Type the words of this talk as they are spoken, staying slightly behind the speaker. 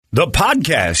The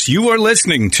podcast you are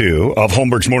listening to of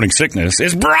Holmberg's Morning Sickness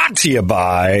is brought to you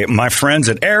by my friends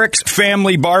at Eric's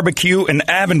Family Barbecue in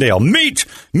Avondale. Meet,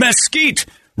 mesquite,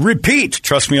 repeat.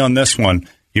 Trust me on this one.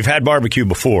 You've had barbecue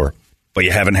before, but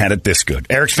you haven't had it this good.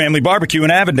 Eric's Family Barbecue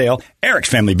in Avondale,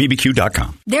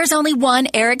 ericsfamilybbq.com. There's only one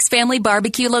Eric's Family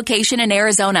Barbecue location in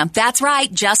Arizona. That's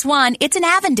right, just one. It's in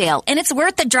Avondale, and it's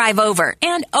worth the drive over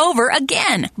and over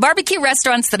again. Barbecue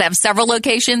restaurants that have several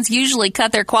locations usually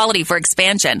cut their quality for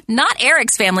expansion. Not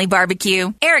Eric's Family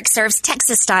Barbecue. Eric serves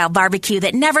Texas-style barbecue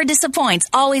that never disappoints,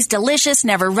 always delicious,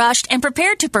 never rushed, and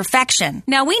prepared to perfection.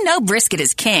 Now, we know brisket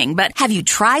is king, but have you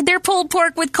tried their pulled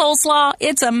pork with coleslaw?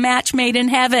 It's a match made in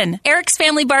heaven. Eric's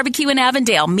Family Barbecue in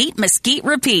Avondale. Meet, mesquite,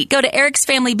 repeat. Go to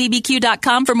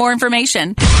ericsfamilybbq.com for more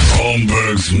information.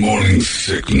 Holmberg's Morning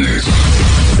Sickness.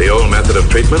 The old method of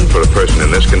treatment for a person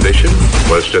in this condition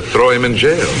was to throw him in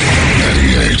jail. 98.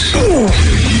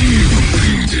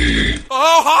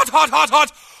 Oh, hot, hot, hot,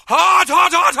 hot. Hot,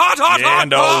 hot, hot, hot, hot,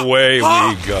 And away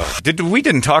we go. We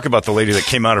didn't talk about the lady that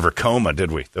came out of her coma,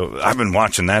 did we? I've been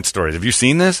watching that story. Have you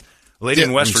seen this? A lady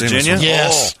in West Virginia?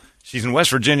 Yes. Oh. She's in West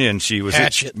Virginia, and she was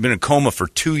been in a coma for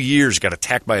 2 years, got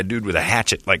attacked by a dude with a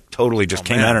hatchet, like totally just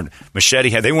came at her. Machete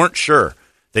head. They weren't sure.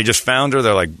 They just found her.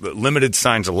 They're like, limited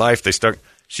signs of life.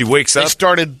 She wakes up. They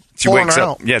started pulling her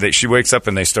out. Yeah, she wakes up,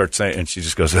 and they start saying, and she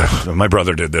just goes, my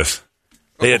brother did this.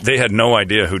 They had no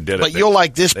idea who did it. But you'll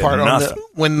like this part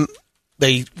when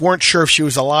they weren't sure if she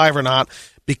was alive or not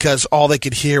because all they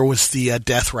could hear was the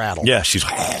death rattle. Yeah, she's...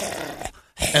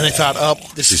 And they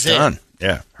thought, this is done. it.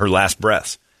 Yeah, her last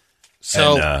breaths.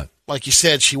 So, like you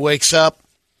said, she wakes up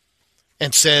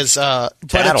and says,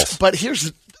 but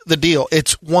here's the deal.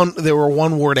 There were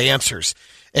one-word answers.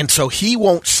 And so he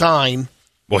won't sign.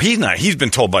 Well, he's not. He's been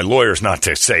told by lawyers not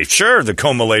to say, sure, the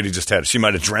coma lady just had it. She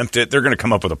might have dreamt it. They're going to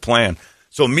come up with a plan.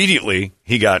 So immediately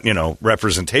he got,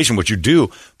 representation, which you do.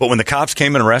 But when the cops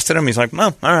came and arrested him, he's like,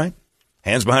 well, all right.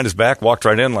 Hands behind his back, walked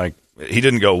right in like, he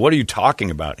didn't go, what are you talking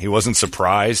about? He wasn't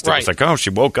surprised. Right. It was like, oh, she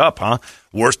woke up, huh?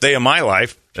 Worst day of my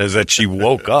life is that she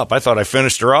woke up. I thought I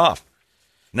finished her off.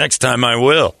 Next time I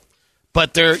will.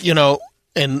 But they're,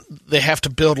 and they have to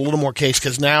build a little more case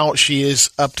because now she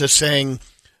is up to saying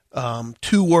 2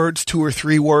 or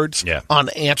 3 words on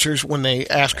answers when they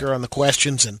ask her on the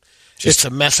questions. And it's a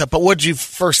mess up. But what did you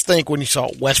first think when you saw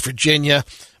West Virginia?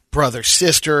 Brother,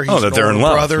 sister. That they're in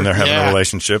love. Brother. And they're having a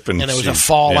relationship. And it was a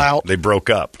fallout. They broke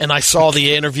up. And I saw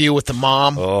the interview with the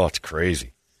mom. Oh, it's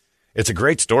crazy. It's a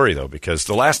great story, though, because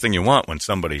the last thing you want when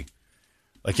somebody,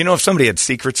 if somebody had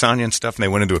secrets on you and stuff and they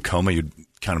went into a coma, you'd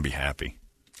kind of be happy.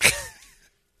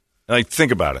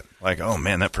 Think about it. Oh,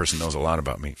 man, that person knows a lot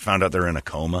about me. Found out they're in a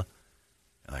coma.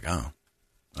 You're like, oh,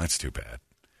 that's too bad.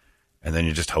 And then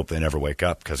you just hope they never wake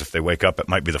up, because if they wake up, it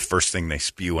might be the first thing they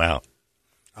spew out.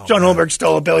 Oh, John Holmberg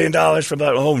stole $1 billion from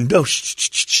that. Oh, no.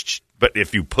 But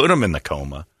if you put them in the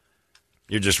coma,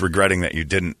 you're just regretting that you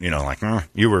didn't,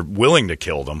 you were willing to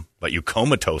kill them, but you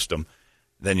comatose them.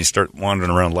 Then you start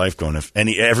wandering around life going,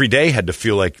 every day had to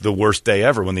feel like the worst day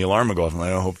ever when the alarm would go off. I'm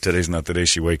like, I hope today's not the day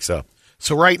she wakes up.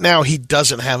 So right now he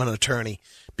doesn't have an attorney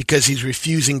because he's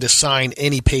refusing to sign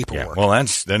any paperwork. Yeah, well,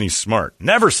 then he's smart.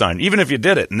 Never sign. Even if you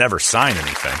did it, never sign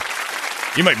anything.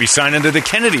 You might be signing to the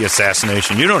Kennedy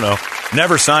assassination. You don't know.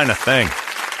 Never sign a thing.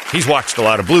 He's watched a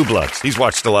lot of Blue Bloods. He's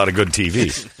watched a lot of good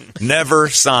TV. Never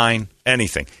sign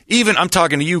anything. Even, I'm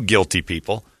talking to you guilty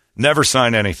people, never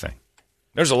sign anything.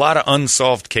 There's a lot of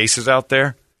unsolved cases out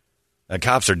there. The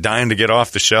cops are dying to get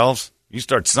off the shelves. You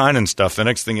start signing stuff, the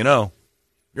next thing you know,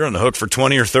 you're on the hook for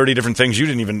 20 or 30 different things you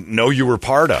didn't even know you were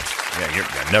part of.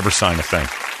 Yeah, never sign a thing.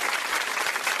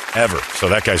 Ever. So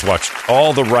that guy's watched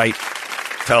all the right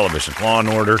television, Law and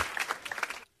Order.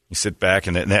 You sit back,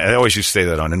 and they always used to say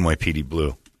that on NYPD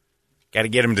Blue. Got to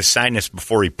get him to sign this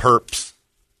before he perps,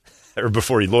 or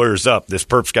before he lawyers up. This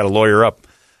perp's got to lawyer up.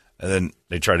 And then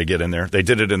they try to get in there. They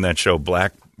did it in that show,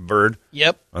 Blackbird.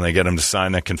 Yep. When they get him to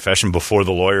sign that confession before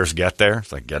the lawyers get there.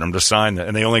 It's like, get him to sign that.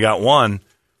 And they only got one.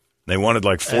 They wanted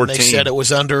like 14. And they said it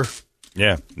was under...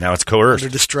 Yeah, now it's coerced.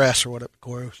 Under distress or whatever,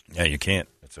 coerced. Yeah, you can't.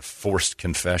 It's a forced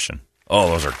confession. Oh,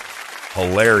 those are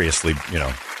hilariously,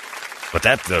 But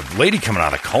the lady coming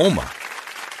out of coma.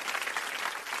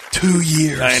 2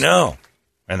 years. I know.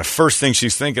 And the first thing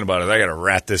she's thinking about is, I got to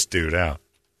rat this dude out.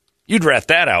 You'd rat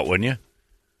that out, wouldn't you?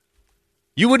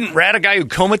 You wouldn't rat a guy who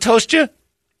comatosed you?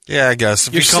 Yeah, I guess.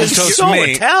 If Your you comatose so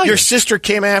me, Italian. Your sister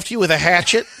came after you with a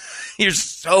hatchet? You're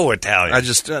so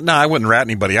Italian. I wouldn't rat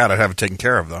anybody out. I'd have it taken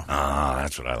care of, though. Ah,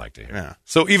 that's what I like to hear. Yeah.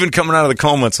 So even coming out of the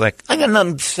coma, it's like, I got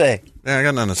nothing to say. Yeah, I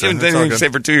got nothing to say. You didn't say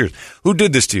for 2 years. Who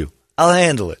did this to you? I'll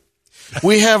handle it.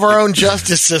 We have our own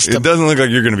justice system. It doesn't look like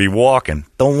you're going to be walking.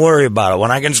 Don't worry about it.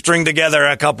 When I can string together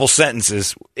a couple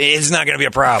sentences, it's not going to be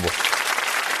a problem.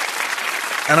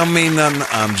 I don't mean them.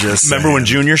 I'm just Remember saying. when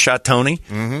Junior shot Tony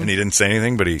and he didn't say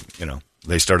anything, but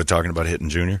they started talking about hitting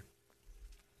Junior?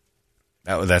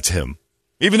 That's him.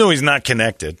 Even though he's not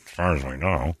connected, as far as we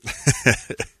know,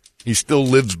 he still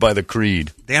lives by the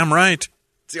creed. Damn right.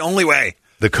 It's the only way.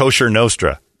 The kosher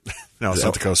Nostra. No, it's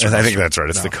not the kosher Nostra. I think that's right.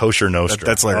 It's the kosher Nostra.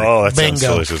 That's Larry. Oh, that Bingo.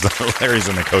 sounds delicious. Larry's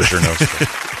in the kosher Nostra.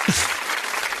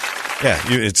 Yeah,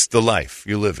 it's the life.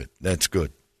 You live it. That's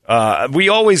good. We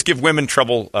always give women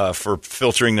trouble for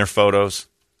filtering their photos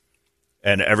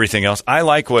and everything else. I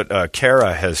like what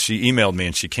Kara has. She emailed me,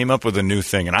 and she came up with a new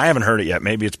thing, and I haven't heard it yet.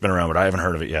 Maybe it's been around, but I haven't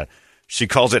heard of it yet. She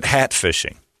calls it hat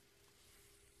fishing.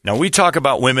 Now, we talk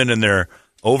about women and their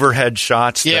overhead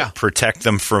shots that protect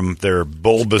them from their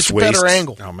bulbous waist. It's a better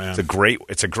angle. Oh, man.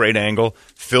 It's a great angle.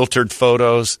 Filtered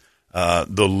photos. The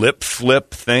lip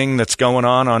flip thing that's going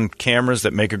on cameras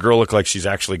that make a girl look like she's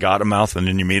actually got a mouth, and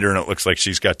then you meet her and it looks like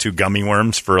she's got two gummy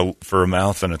worms for a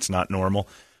mouth, and it's not normal,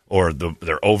 or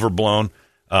they're overblown.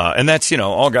 And that's,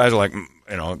 all guys are like,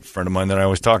 a friend of mine that I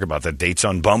always talk about that dates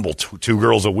on Bumble, two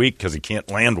girls a week because he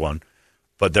can't land one.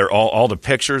 But they're all the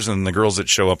pictures and the girls that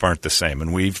show up aren't the same.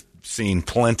 And we've seen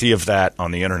plenty of that on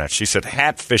the internet. She said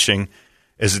hat fishing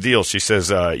is the deal. She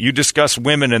says, you discuss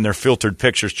women and their filtered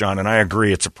pictures, John, and I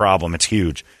agree it's a problem. It's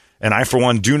huge. And I, for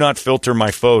one, do not filter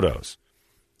my photos.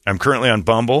 I'm currently on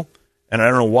Bumble, and I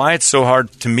don't know why it's so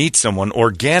hard to meet someone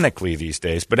organically these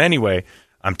days. But anyway,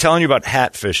 I'm telling you about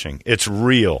hat fishing. It's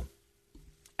real.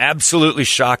 Absolutely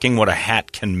shocking what a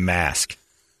hat can mask.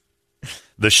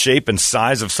 The shape and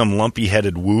size of some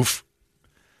lumpy-headed woof.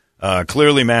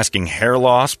 Clearly masking hair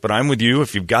loss, but I'm with you.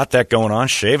 If you've got that going on,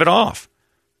 shave it off.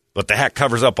 But the hat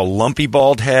covers up a lumpy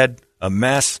bald head, a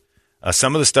mess.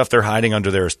 Some of the stuff they're hiding under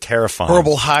there is terrifying.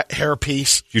 Horrible hair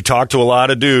piece. You talk to a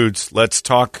lot of dudes. Let's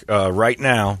talk right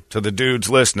now to the dudes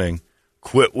listening.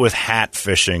 Quit with hat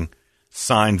fishing.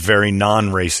 Signed, very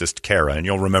non-racist Kara. And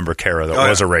you'll remember Kara that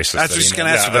was a racist. That's just going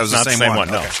to ask if that was the same one.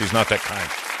 No, she's not that kind.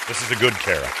 This is a good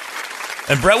Kara.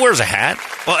 And Brett wears a hat.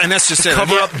 Well, and that's just it.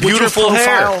 Cover up beautiful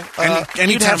profile, hair.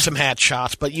 You'd have some hat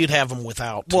shots, but you'd have them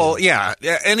without. Too. Well, yeah.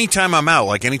 Anytime I'm out,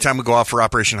 like anytime we go out for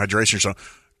Operation Hydration or something,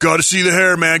 got to see the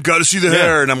hair, man. Got to see the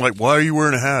hair. And I'm like, why are you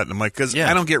wearing a hat? And I'm like, because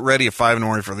I don't get ready at 5 in the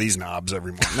morning for these knobs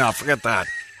every morning. No, forget that.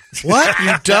 What?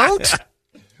 You don't?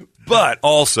 But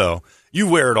also, you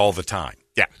wear it all the time.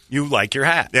 Yeah. You like your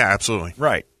hat. Yeah, absolutely.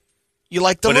 Right. You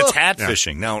like the But look. it's hat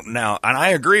fishing. Now, and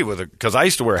I agree with it, because I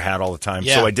used to wear a hat all the time,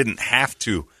 so I didn't have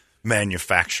to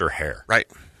manufacture hair. Right.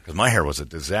 Because my hair was a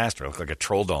disaster. I looked like a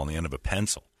troll doll on the end of a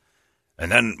pencil.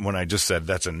 And then when I just said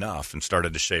that's enough and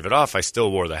started to shave it off, I still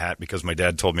wore the hat because my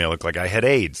dad told me I looked like I had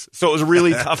AIDS. So it was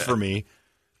really tough for me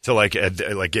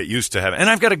to get used to having. And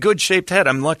I've got a good shaped head.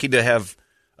 I'm lucky to have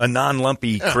a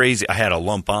non-lumpy crazy. I had a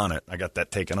lump on it. I got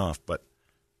that taken off, but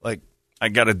I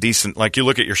got a decent. You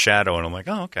look at your shadow and I'm like,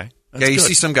 oh, okay. That's you good.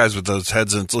 see some guys with those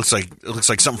heads, and it looks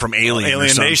like something from Alien or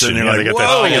Nation. something. You're Like, they got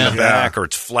whoa, that thing in the back, or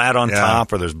it's flat on Yeah.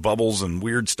 top, or there's bubbles and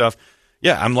weird stuff.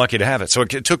 Yeah, I'm lucky to have it. So it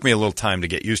took me a little time to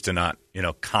get used to not,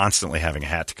 constantly having a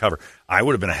hat to cover. I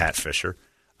would have been a hat fisher.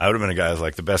 I would have been a guy who's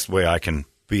like, the best way I can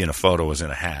be in a photo is in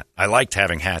a hat. I liked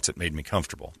having hats that made me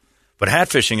comfortable. But hat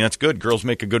fishing, that's good. Girls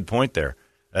make a good point there.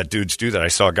 Dudes do that. I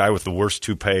saw a guy with the worst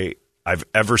toupee I've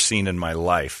ever seen in my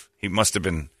life. He must have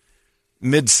been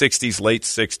mid-60s, late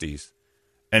 60s.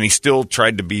 And he still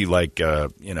tried to be like,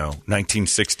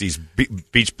 1960s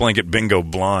beach blanket bingo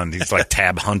blonde. He's like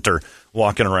Tab Hunter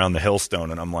walking around the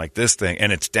Hillstone. And I'm like, this thing.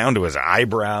 And it's down to his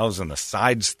eyebrows, and the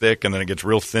side's thick, and then it gets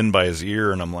real thin by his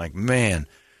ear. And I'm like, man,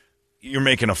 you're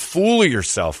making a fool of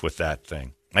yourself with that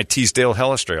thing. I tease Dale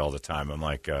Hellestray all the time. I'm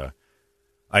like,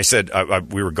 I said,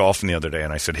 we were golfing the other day,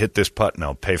 and I said, hit this putt, and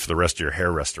I'll pay for the rest of your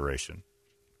hair restoration.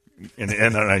 And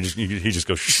then he just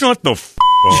goes, shut the f***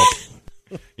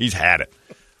 up. He's had it.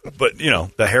 But,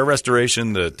 the hair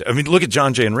restoration, look at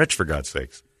John Jay and Rich, for God's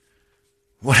sakes.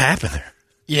 What happened there?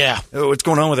 Yeah. What's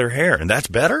going on with their hair? And that's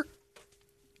better?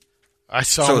 I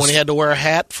saw him when he had to wear a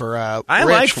hat for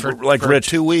Rich for Rich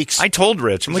 2 weeks. I told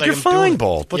Rich, I'm like, you're fine,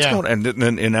 bald. What's going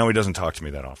on? And now he doesn't talk to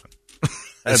me that often.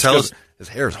 His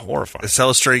hair is horrifying. Is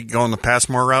Hellestray going the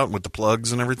Passmore route with the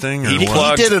plugs and everything? He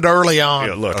did it early on.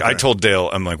 Yeah, look, okay. I told Dale,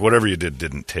 I'm like, whatever you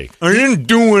didn't take. I didn't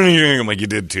do anything. I'm like, you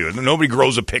did too. Nobody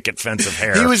grows a picket fence of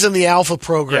hair. He was in the Alpha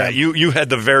program. Yeah, you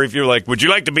had you're like, would you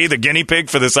like to be the guinea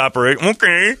pig for this operation?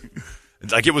 Okay.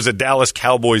 Like it was a Dallas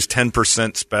Cowboys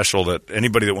 10% special that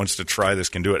anybody that wants to try this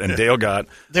can do it. And Dale got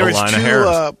a line of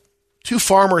hair. Two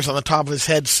farmers on the top of his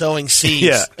head sowing seeds.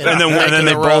 Yeah, and then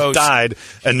they both died,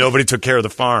 and nobody took care of the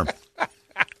farm.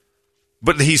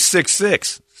 But he's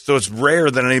 6'6", so it's rare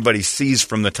that anybody sees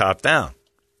from the top down.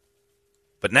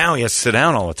 But now he has to sit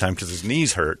down all the time because his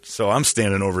knees hurt. So I'm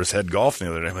standing over his head golfing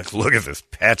the other day. I'm like, look at this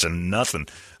patch of nothing.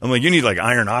 I'm like, you need like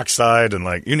iron oxide and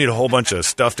like you need a whole bunch of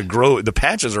stuff to grow. The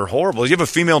patches are horrible. You have a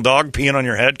female dog peeing on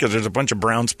your head because there's a bunch of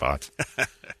brown spots.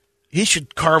 He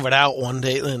should carve it out one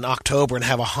day in October and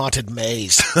have a haunted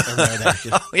maze.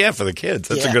 Oh, yeah, for the kids.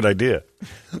 That's a good idea.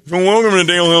 So welcome to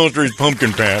Dale Hillstreet's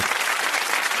Pumpkin Patch.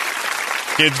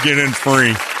 Kids get in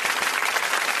free.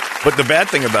 But the bad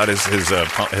thing about his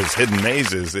hidden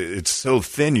maze is it's so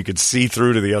thin you could see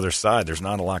through to the other side. There's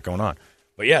not a lot going on.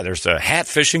 But yeah, there's hat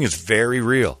fishing is very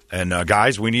real, and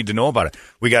guys, we need to know about it.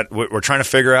 We're trying to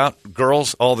figure out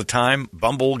girls all the time,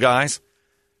 Bumble guys.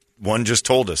 One just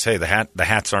told us, hey, the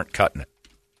hats aren't cutting it.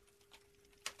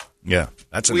 Yeah,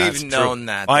 we've known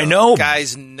that. I know,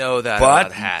 guys know that but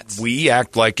about hats. We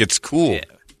act like it's cool. Yeah.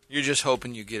 You're just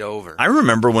hoping you get over. I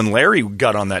remember when Larry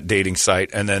got on that dating site,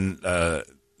 and then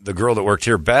the girl that worked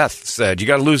here, Beth, said, you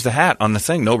got to lose the hat on the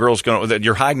thing. No girl's going to,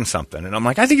 you're hiding something. And I'm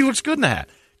like, I think he looks good in the hat.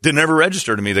 Didn't ever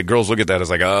register to me that girls look at that as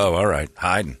like, oh, all right,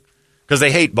 hiding. Because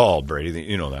they hate bald, Brady.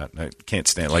 You know that. I can't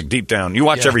stand it. Like deep down, you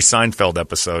watch every Seinfeld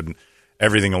episode, and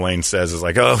everything Elaine says is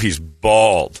like, oh, he's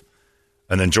bald.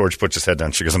 And then George puts his head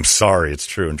down. She goes, I'm sorry, it's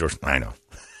true. And George, I know.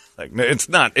 Like, it's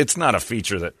not a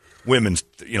feature that women,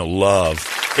 love.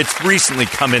 It's recently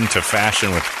come into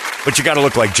fashion but you got to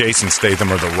look like Jason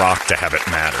Statham or The Rock to have it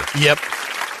matter. Yep.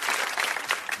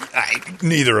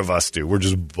 Neither of us do. We're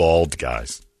just bald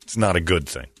guys. It's not a good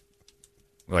thing.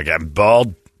 Like, I'm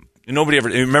bald. Nobody ever.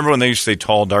 Remember when they used to say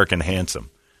tall, dark, and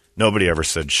handsome? Nobody ever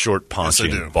said short,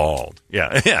 paunchy, and bald.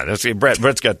 Yeah. That's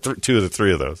Brett's got two of the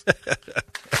three of those.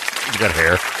 He's got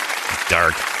hair,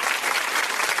 dark,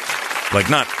 like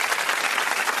not,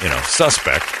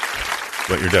 suspect,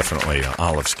 but you're definitely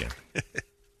olive skin.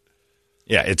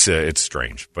 Yeah, it's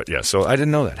strange. But yeah, so I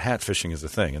didn't know that. Hat fishing is a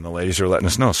thing, and the ladies are letting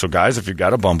us know. So guys, if you've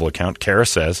got a Bumble account, Kara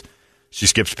says she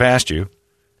skips past you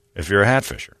if you're a hat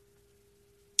fisher.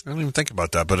 I don't even think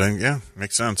about that, but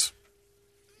makes sense.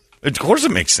 Of course it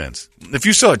makes sense. If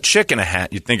you saw a chick in a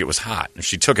hat, you'd think it was hot. If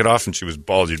she took it off and she was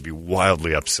bald, you'd be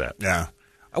wildly upset. Yeah.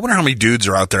 I wonder how many dudes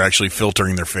are out there actually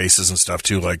filtering their faces and stuff,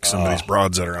 too, like some of these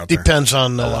broads that are out there. Depends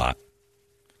on a lot.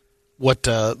 What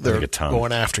they're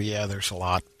going after. Yeah, there's a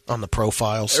lot on the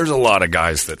profiles. There's a lot of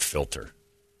guys that filter.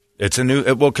 It's a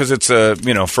new, because it's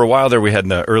for a while there we had in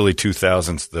the early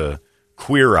 2000s the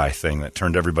Queer Eye thing that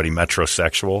turned everybody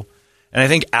metrosexual. And I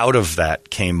think out of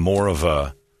that came more of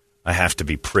I have to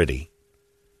be pretty.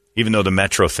 Even though the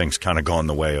metro thing's kind of gone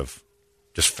the way of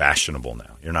just fashionable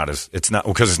now. It's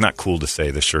not cool to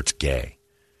say this shirt's gay.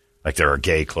 Like there are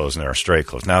gay clothes and there are straight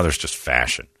clothes. Now there's just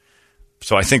fashion.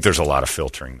 So I think there's a lot of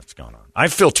filtering that's gone on. I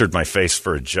filtered my face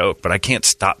for a joke, but I can't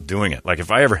stop doing it. Like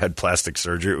if I ever had plastic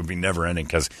surgery, it would be never ending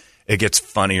because it gets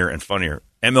funnier and funnier.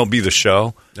 MLB The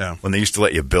Show, when they used to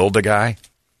let you build a guy,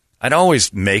 I'd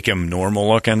always make him normal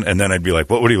looking, and then I'd be like,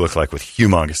 what would he look like with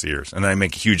humongous ears? And then I'd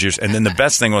make huge ears. And then the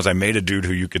best thing was I made a dude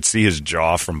who you could see his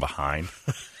jaw from behind.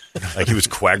 Like he was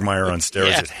Quagmire on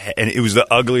steroids. Yeah. And it was the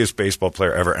ugliest baseball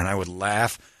player ever. And I would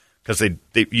laugh because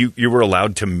you were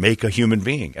allowed to make a human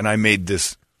being. And I made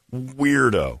this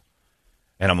weirdo.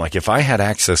 And I'm like, if I had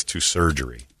access to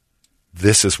surgery,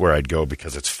 this is where I'd go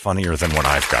because it's funnier than what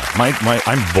I've got.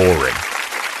 I'm boring.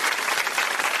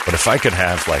 But if I could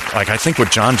have, like I think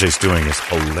what John Jay's doing is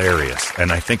hilarious.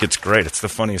 And I think it's great. It's the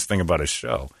funniest thing about his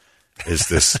show is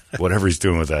this, whatever he's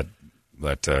doing with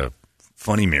that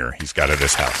funny mirror he's got at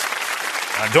his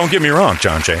house. Don't get me wrong,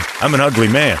 John Jay. I'm an ugly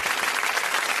man.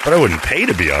 But I wouldn't pay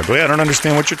to be ugly. I don't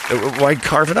understand why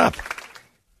carve it up.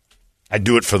 I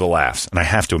do it for the laughs. And I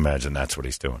have to imagine that's what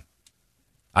he's doing.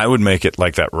 I would make it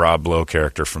like that Rob Lowe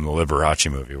character from the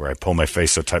Liberace movie where I pull my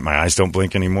face so tight my eyes don't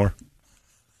blink anymore.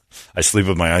 I sleep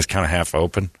with my eyes kind of half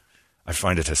open. I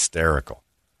find it hysterical.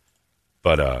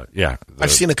 But, yeah.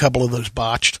 I've seen a couple of those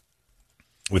botched.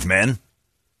 With men?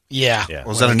 Yeah.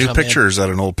 Was that a new picture or is that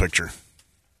an old picture?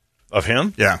 Of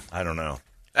him? Yeah. I don't know.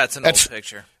 That's an old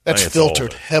picture. That's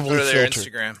filtered, heavily Go to their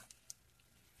filtered. Instagram.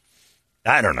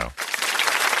 I don't know.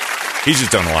 He's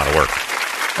just done a lot of work.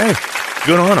 Hey,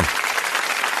 good on him.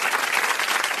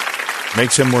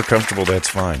 Makes him more comfortable, that's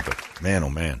fine. But, man, oh,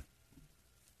 man.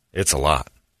 It's a lot.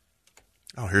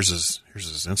 Oh, here's his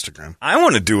Instagram. I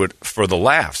want to do it for the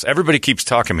laughs. Everybody keeps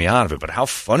talking me out of it, but how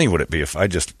funny would it be if I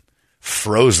just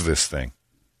froze this thing?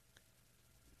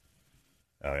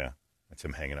 Oh, yeah. That's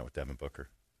him hanging out with Devin Booker.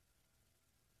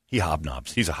 He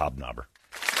hobnobs. He's a hobnobber.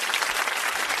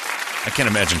 I can't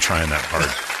imagine trying that hard.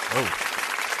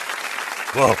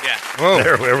 Whoa. Yeah. Whoa.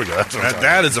 There we go. That's what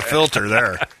That is a filter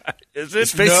there. Is it?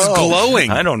 His face is glowing.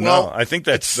 I don't know. Well, I think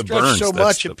that's the Stretched burns. so That's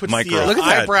much the it puts micro. the Look at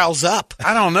that. eyebrows up.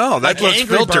 I don't know. That Like looks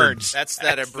Angry filtered. Birds. That's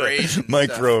that abrasion.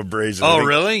 Micro abrasion. Oh, I think-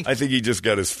 really? I think he just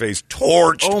got his face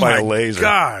torched Oh, by my a laser.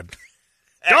 God.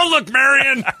 Don't look,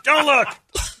 Marion. Don't look.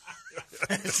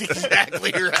 That's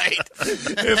exactly right.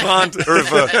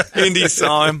 If Indy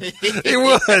saw him, he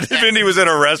would. If Indy was at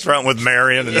a restaurant with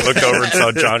Marion and he looked over and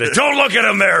saw Johnny, don't look at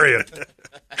him, Marion.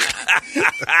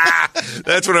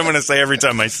 That's what I'm going to say every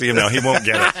time I see him now. He won't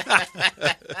get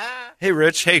it. Hey,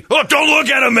 Rich. Hey, oh, don't look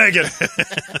at him, Megan.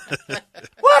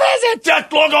 What is it?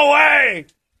 Just look away.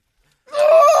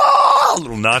 Oh,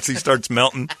 little Nazi starts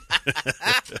melting.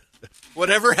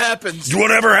 Whatever happens.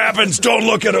 Don't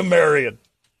look at him, Marion.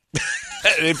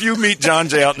 If you meet John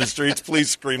Jay out in the streets, please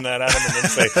scream that at him and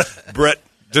then say, Brett,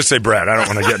 just say Brett. I don't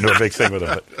want to get into a big thing with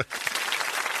him. But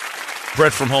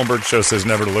Brett from Holmberg Show says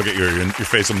never to look at your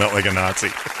face will melt like a Nazi.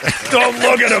 Don't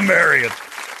look at him, Marion.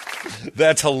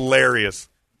 That's hilarious.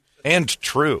 And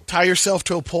true. Tie yourself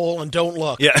to a pole and don't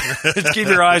look. Yeah. Keep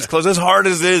your eyes closed. As hard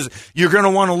as it is, you're going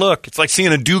to want to look. It's like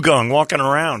seeing a dugong walking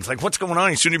around. It's like, what's going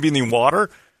on? Shouldn't he be in the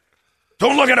water?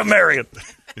 Don't look at him, Marion.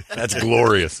 That's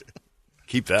glorious.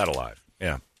 Keep that alive.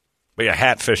 Yeah. But yeah,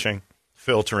 hat fishing,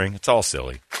 filtering, it's all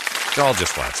silly. It's all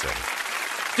just flat silly.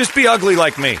 Just be ugly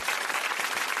like me.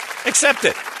 Accept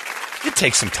it. It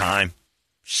takes some time.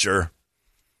 Sure.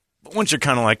 But once you're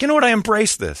kind of like, you know what, I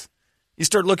embrace this. You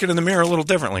start looking in the mirror a little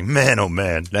differently. Man, oh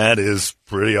man, that is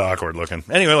pretty awkward looking.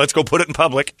 Anyway, let's go put it in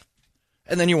public.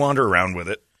 And then you wander around with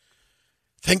it.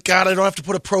 Thank God I don't have to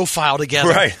put a profile together.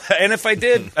 Right. And if I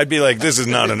did, I'd be like, this is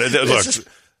not look,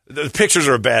 the pictures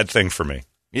are a bad thing for me.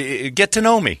 You get to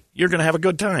know me. You're going to have a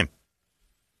good time.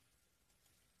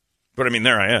 But I mean,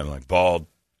 there I am, like bald,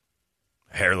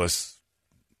 hairless,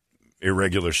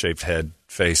 irregular shaped head,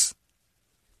 face.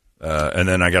 And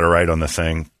then I got to write on the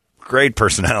thing. Great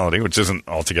personality, which isn't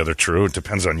altogether true. It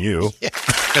depends on you. Yeah.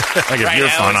 Like if you're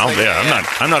fun,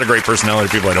 I'm not a great personality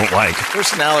to people I don't like.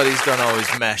 Personalities don't always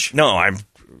mesh. No, I'm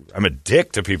a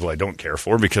dick to people I don't care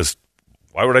for because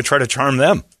why would I try to charm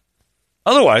them?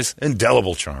 Otherwise,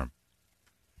 indelible charm.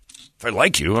 If I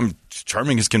like you, I'm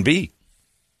charming as can be.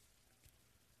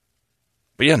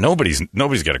 But yeah, nobody's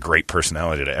got a great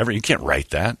personality to ever. You can't write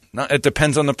that. It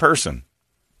depends on the person.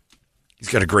 He's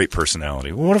got a great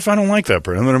personality. Well, what if I don't like that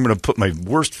person? And then I'm going to put my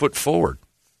worst foot forward.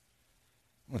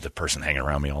 I want the person hanging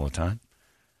around me all the time.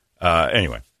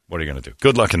 Anyway, what are you going to do?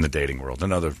 Good luck in the dating world.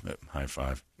 Another high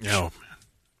five. No, man.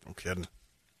 No kidding.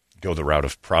 Go the route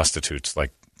of prostitutes,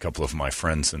 like a couple of my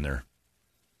friends, and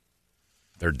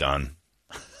they're done.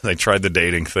 They tried the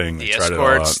dating thing. They tried escorts, it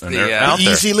all out, and they're out the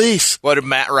there. easy lease. What did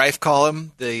Matt Rife call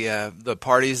them? The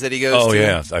parties that he goes to? Oh,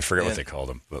 yeah. I forget what they called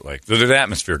them. But like, they're the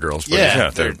atmosphere girls. But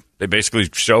Yeah. They basically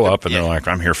show up, and they're like,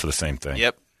 I'm here for the same thing.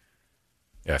 Yep.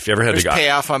 Yeah, if you ever had There's to go.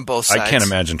 payoff on both sides. I can't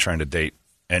imagine trying to date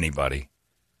anybody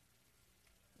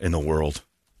in the world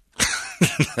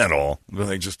at all.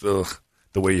 Like just the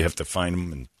way you have to find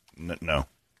them. And no.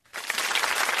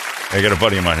 I got a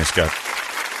buddy of mine who's got.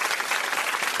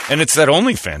 And it's that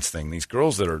OnlyFans thing. These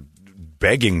girls that are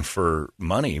begging for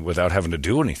money without having to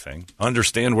do anything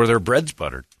understand where their bread's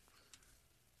buttered.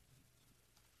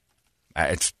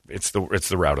 It's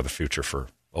the route of the future for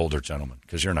older gentlemen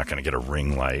because you're not going to get a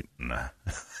ring light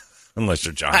unless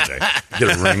you're John Jay.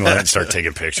 Get a ring light and start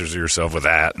taking pictures of yourself with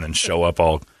that, and then show up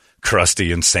all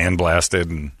crusty and sandblasted.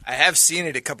 And I have seen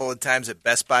it a couple of times at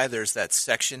Best Buy. There's that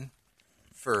section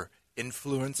for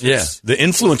influencers. yeah, the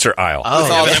influencer aisle.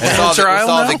 With all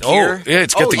the gear. Oh, yeah,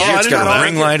 it's got the gear. It's got a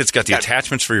ring light. It's got the Got-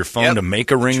 attachments for your phone to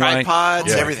make a ring light. Tripods,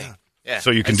 Yeah. everything. Yeah.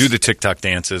 So you can do the TikTok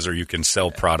dances, or you can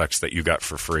sell products that you got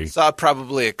for free. Saw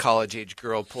probably a college-age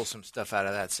girl pull some stuff out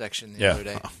of that section the other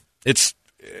day.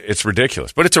 It's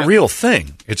ridiculous, but it's a real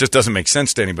thing. It just doesn't make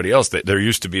sense to anybody else. There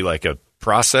used to be like a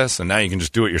process, and now you can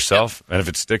just do it yourself. And if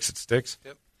it sticks, it sticks.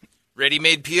 Yep.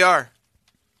 Ready-made PR.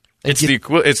 It's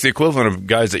the equivalent of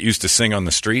guys that used to sing on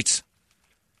the streets,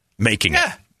 making it.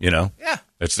 You know, Yeah.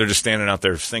 they're just standing out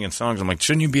there singing songs. I'm like,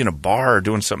 shouldn't you be in a bar or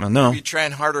doing something? No, Are you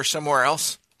trying harder somewhere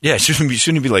else? yeah, shouldn't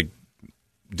you be like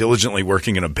diligently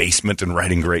working in a basement and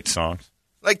writing great songs?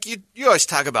 Like you always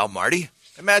talk about Marty.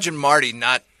 Imagine Marty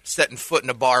not setting foot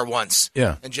in a bar once.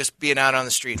 Yeah. And just being out on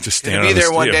the street. Just Gonna standing be on there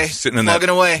the one street, day, sitting in plugging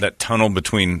away. that tunnel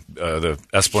between the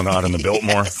Esplanade and the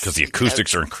Biltmore because the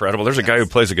acoustics are incredible. There's a guy who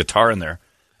plays a guitar in there.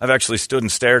 I've actually stood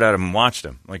and stared at him and watched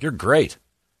him. I'm like, you're great,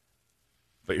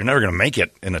 but you're never going to make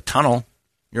it in a tunnel.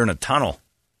 You're in a tunnel.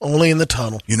 Only in the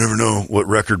tunnel. You never know what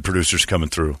record producer's coming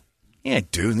through. Yeah,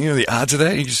 dude. You know the odds of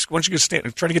that? Once you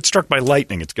try to get struck by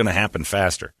lightning, it's going to happen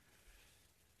faster.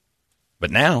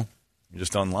 But now, You're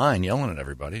just online yelling at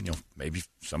everybody, and maybe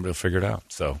somebody will figure it out.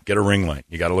 So get a ring light.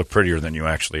 You got to look prettier than you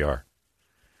actually are.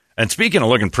 And speaking of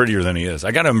looking prettier than he is,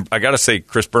 I got to say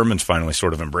Chris Berman's finally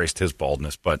sort of embraced his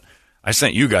baldness, but I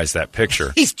sent you guys that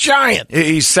picture. He's giant.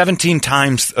 He's 17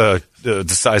 times the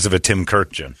size of a Tim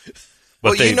Kirkjian.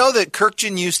 Well, you know that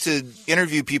Kirkjian used to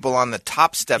interview people on the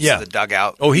top steps of the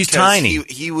dugout. Oh, he's tiny.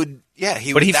 He would, he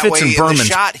but would. He that fits way in Berman's the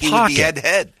shot. He pocket. would be head to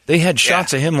head. They had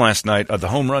shots of him last night at the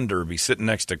home run derby, sitting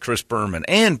next to Chris Berman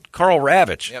and Carl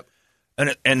Ravitch.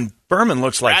 Yep. And Berman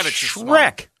looks like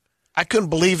Shrek. I couldn't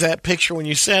believe that picture when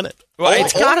you sent it. Well,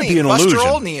 it's got to be an illusion. Buster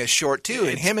Olney is short too,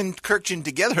 and him and Kirkjian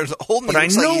together, Olney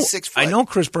looks like he's 6 foot. I know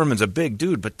Chris Berman's a big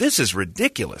dude, but this is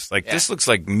ridiculous. This looks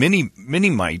like mini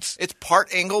mites. It's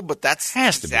part angle, but that's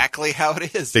exactly how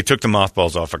it is. They took the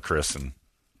mothballs off of Chris and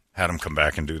had him come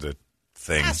back and do the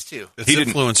thing. Has to. It's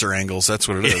influencer angles. That's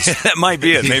what it is. That might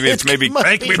be it. Maybe it's make me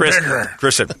bigger.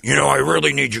 Chris said, I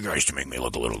really need you guys to make me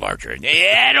look a little larger.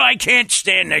 Yeah, no, I can't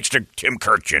stand next to Tim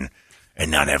Kirkjian and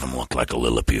not have him look like a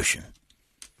Lilliputian.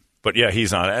 But yeah,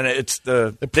 he's on it. And it's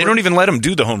they don't even let him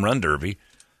do the home run derby.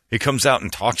 He comes out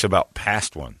and talks about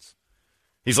past ones.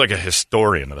 He's like a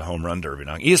historian of the home run derby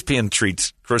now. ESPN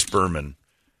treats Chris Berman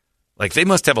like they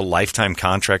must have a lifetime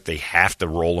contract. They have to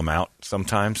roll him out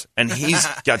sometimes. And he's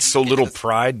got so little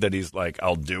pride that he's like,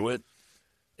 I'll do it.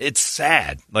 It's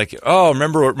sad. Like,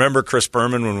 remember Chris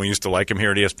Berman when we used to like him here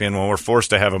at ESPN? Well, we're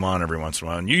forced to have him on every once in a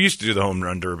while. And you used to do the home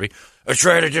run derby. I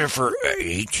tried to do it for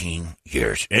 18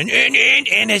 years. And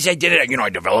as I did it, I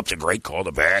developed a great call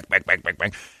to back.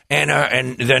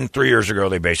 And then 3 years ago,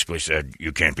 they basically said,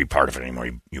 you can't be part of it anymore.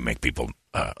 You make people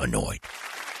annoyed.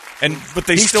 But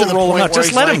they still roll him out.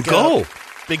 Just let him go.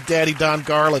 Big Daddy Don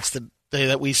Garlits, the day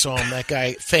that we saw him, that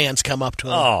guy, fans come up to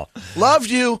him. Oh. Loved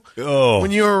you when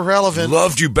you were relevant.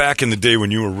 Loved you back in the day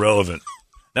when you were relevant.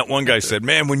 That one guy said,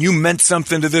 man, when you meant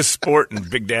something to this sport, and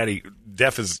Big Daddy,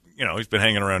 Def is, he's been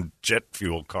hanging around jet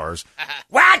fuel cars.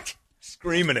 What?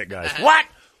 Screaming at guys. What?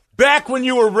 Back when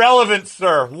you were relevant,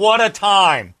 sir. What a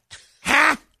time.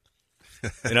 Huh?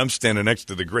 And I'm standing next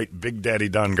to the great Big Daddy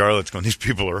Don Garlits going, these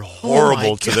people are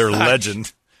horrible to their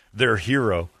legend, their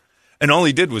hero. And all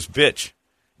he did was bitch.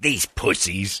 These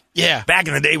pussies. Yeah. Back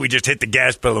in the day, we just hit the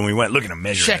gas pedal and we went looking to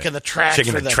measure Checking the track.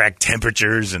 Checking the track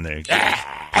temperatures and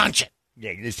punch it. Yeah,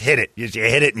 you just hit it. You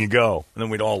hit it and you go. And then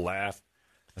we'd all laugh.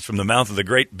 That's from the mouth of the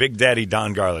great Big Daddy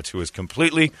Don Garlits, who is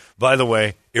completely, by the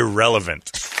way, irrelevant.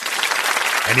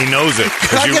 And he knows it.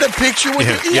 Can I get a picture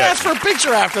with you? He asked for a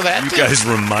picture after that. You guys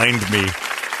remind me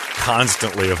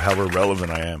constantly of how irrelevant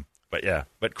I am.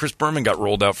 But Chris Berman got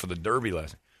rolled out for the Derby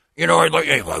last night.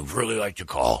 I'd really like to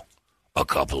call a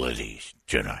couple of these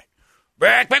tonight.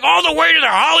 Back all the way to the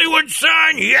Hollywood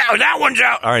sign. Yeah, that one's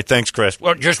out. All right, thanks, Chris.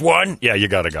 Well, just one? Yeah, you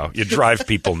got to go. You drive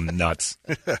people nuts.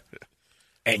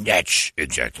 And that's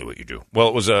exactly what you do. Well,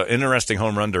 it was an interesting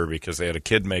home run derby because they had a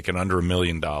kid making under $1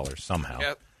 million somehow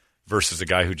versus a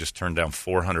guy who just turned down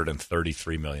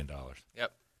 $433 million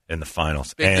in the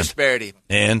finals. Big disparity.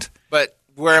 But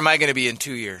where am I going to be in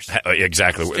 2 years?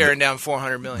 Exactly. Staring down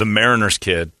 $400 million. The Mariners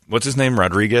kid, what's his name,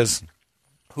 Rodriguez?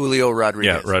 Julio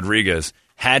Rodriguez. Yeah, Rodriguez.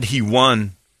 Had he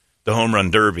won the home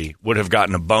run derby, would have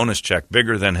gotten a bonus check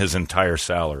bigger than his entire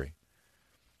salary.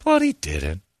 But he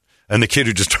didn't. And the kid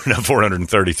who just turned out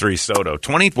 433, Soto,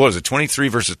 23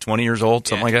 versus 20 years old,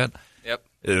 something like that? Yep.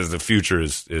 The future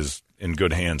is in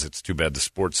good hands. It's too bad the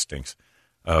sport stinks.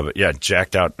 But yeah,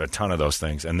 jacked out a ton of those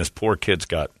things. And this poor kid's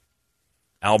got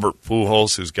Albert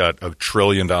Pujols, who's got $1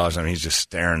 trillion. I mean, he's just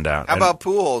staring down. How about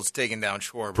Pujols taking down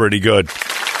Schwarber? Pretty good.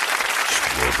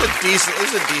 It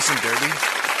was a decent derby.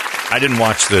 I didn't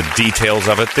watch the details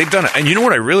of it. They've done it. And you know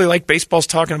what I really like baseball's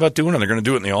talking about doing? And they're going to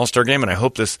do it in the All-Star game. And I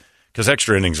hope this, because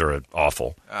extra innings are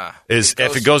awful, if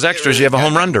it goes extras, you have a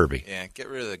home run derby. Yeah, get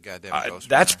rid of the goddamn ghost.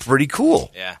 That's pretty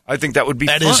cool. Yeah. I think that would be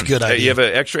fun. That is a good idea. You have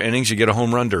an extra innings, you get a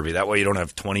home run derby. That way you don't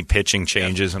have 20 pitching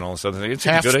changes and all this other thing. It's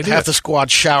a good idea. Half the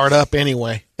squad showered up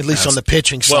anyway, at least on the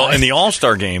pitching side. Well, in the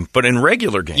All-Star game, but in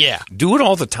regular games. Yeah. Do it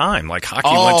all the time. Like hockey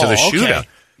went to the shootout.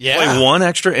 Yeah. Play one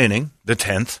extra inning, the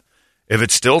 10th. If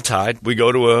it's still tied, we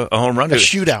go to a home run. A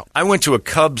shootout. I went to a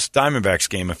Cubs-Diamondbacks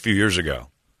game a few years ago.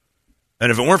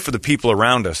 And if it weren't for the people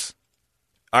around us,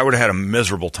 I would have had a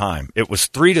miserable time. It was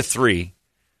 3-3,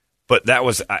 but that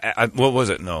was what was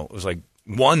it? No, it was like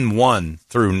 1-1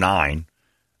 through 9,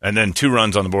 and then 2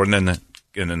 runs on the board, and then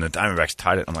the Diamondbacks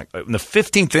tied it. I'm like, in the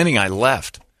 15th inning, I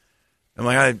left. I'm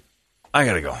like, I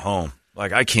got to go home.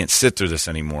 Like, I can't sit through this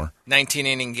anymore.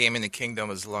 19-inning game in the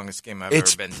Kingdom is the longest game I've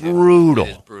ever been to. It's brutal.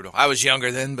 It is brutal. I was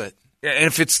younger then, but... Yeah, and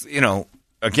if it's,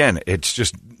 again, it's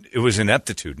just, it was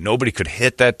ineptitude. Nobody could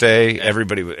hit that day. Yeah.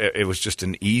 It was just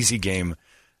an easy game.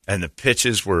 And the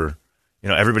pitches were,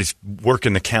 everybody's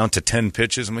working the count to 10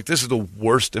 pitches. I'm like, this is the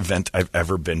worst event I've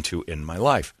ever been to in my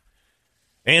life.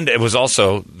 And it was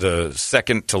also the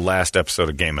second to last episode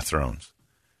of Game of Thrones.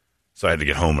 So I had to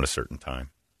get home at a certain time.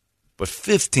 But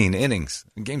 15 innings.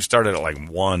 The game started at like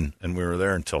 1, and we were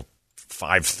there until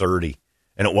 5:30,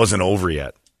 and it wasn't over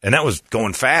yet. And that was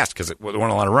going fast because there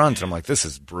weren't a lot of runs. And I'm like, this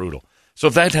is brutal. So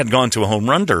if that had gone to a home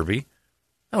run derby,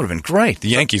 that would have been great. The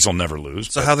Yankees will never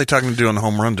lose. So how are they talking to do on the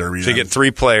home run derby? So you get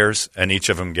 3 players, and each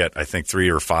of them get, I think, 3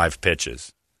 or 5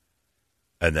 pitches.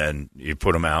 And then you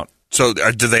put them out. So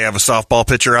do they have a softball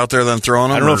pitcher out there then throwing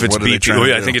them? I don't know if it's BP. Oh,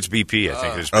 yeah, I think it's BP. I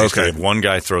think it's basically one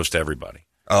guy throws to everybody.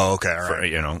 Oh, okay, all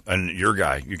right. And your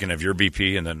guy, you can have your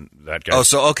BP, and then that guy. Oh,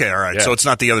 so okay, all right. Yeah. So it's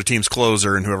not the other team's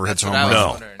closer and whoever hits home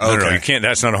run. No, you can't.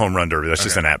 That's not a home run derby. That's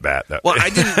just an at bat. Well, I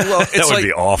didn't. Well, that would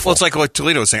be awful. Well, it's like what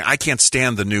Toledo was saying. I can't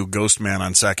stand the new Ghost Man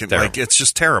on second. Terrible. Like it's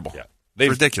just terrible. Yeah. It's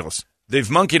ridiculous. They've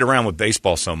monkeyed around with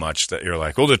baseball so much that you're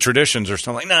like, the traditions are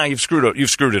something. Like, nah, you've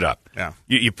screwed it up. Yeah.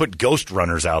 You put ghost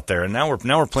runners out there, and now we're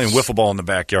playing wiffle ball in the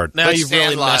backyard. Now you've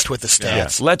really messed with the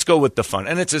stats. Yeah. Let's go with the fun,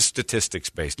 and it's a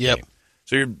statistics-based game.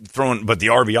 So you're throwing, but the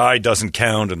RBI doesn't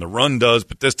count and the run does,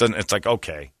 but this doesn't. It's like,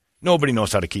 okay, nobody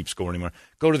knows how to keep score anymore.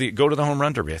 Go to the home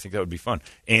run derby. I think that would be fun.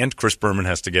 And Chris Berman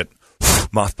has to get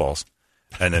mothballs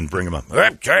and then bring him up.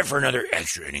 Time for another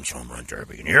extra innings home run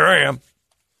derby. And here I am,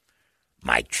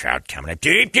 Mike Trout coming up,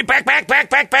 deep,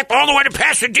 back, all the way to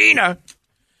Pasadena.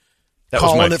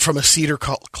 Calling it from a cedar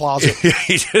closet.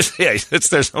 He sits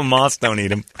there so moths don't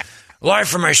eat him. Live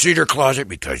from my cedar closet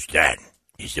because that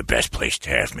is the best place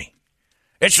to have me.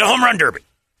 It's the home run derby.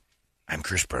 I'm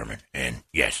Chris Berman, and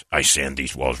yes, I sand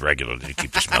these walls regularly to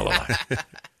keep the smell alive.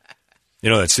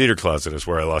 That cedar closet is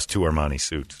where I lost 2 Armani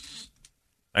suits.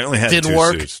 I only had 2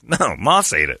 suits. No,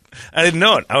 moths ate it. I didn't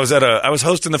know it. I was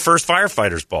hosting the first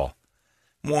firefighters ball.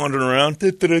 Wandering around,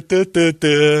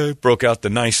 broke out the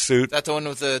nice suit. Is that the one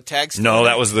with the tags? No,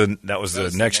 that was the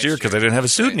next year because I didn't have a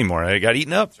suit anymore. I got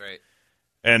eaten up. That's right.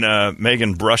 And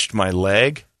Megan brushed my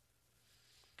leg.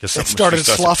 It started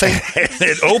sloughing.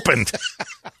 It opened.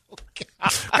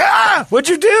 What'd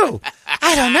you do?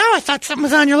 I don't know. I thought something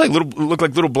was on your leg. Looked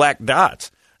like little black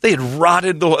dots. They had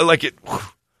rotted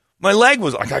my leg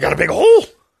was like, I got a big hole.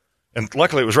 And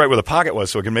luckily it was right where the pocket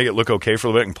was, so I could make it look okay for a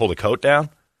little bit and pull the coat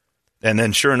down. And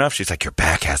then sure enough, she's like, your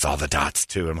back has all the dots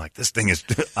too. I'm like, this thing is,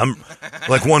 I'm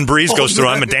like one breeze goes through,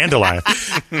 I'm a dandelion.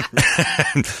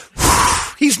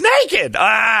 He's naked.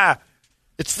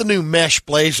 It's the new mesh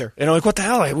blazer. And I'm like, what the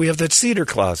hell? We have that cedar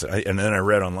closet. And then I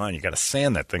read online, you got to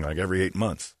sand that thing like every 8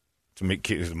 months to make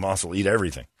the moths will eat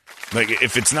everything. Like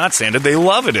if it's not sanded, they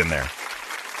love it in there.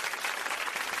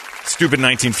 Stupid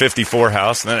 1954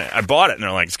 house. And then I bought it, and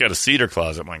they're like, it's got a cedar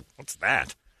closet. I'm like, what's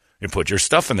that? You put your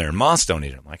stuff in there, and moths don't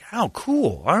eat it. I'm like, how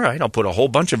cool. All right, I'll put a whole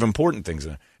bunch of important things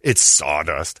in there. It's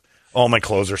sawdust. All my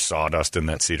clothes are sawdust in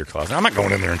that cedar closet. I'm not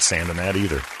going in there and sanding that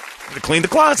either. I'm going to clean the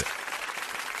closet.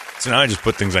 So now I just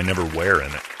put things I never wear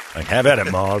in it. Like, have at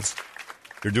it, moths.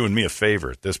 You're doing me a favor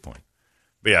at this point.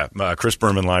 But yeah, Chris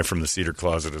Berman live from the cedar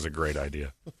closet is a great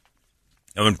idea.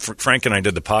 And when Frank and I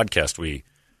did the podcast,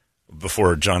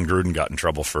 before John Gruden got in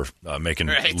trouble for making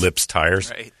Lips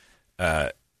tires,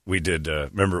 we did,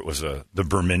 remember it was the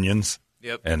Berminions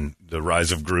and the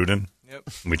Rise of Gruden? Yep.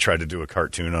 We tried to do a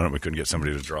cartoon on it. We couldn't get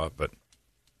somebody to draw it, but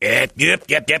yep, because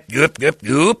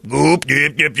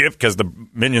the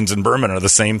Minions and Berman are the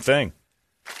same thing.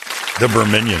 The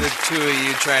Berminions. The two of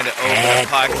you trying to open a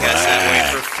podcast that way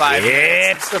for 5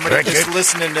 minutes. Somebody just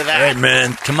listening to that. Hey,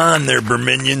 man, come on there,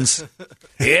 Berminions.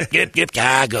 Then it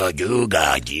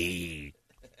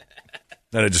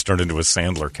just turned into a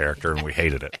Sandler character, and we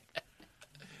hated it.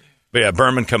 But yeah,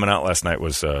 Berman coming out last night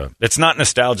was, it's not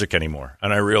nostalgic anymore.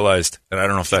 And I realized, and I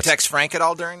don't know if that's. Did you text Frank at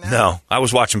all during that? No. I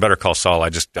was watching Better Call Saul. I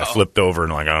flipped over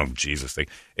and like, oh, Jesus.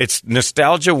 It's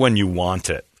nostalgia when you want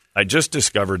it. I just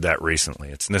discovered that recently.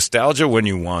 It's nostalgia when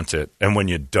you want it, and when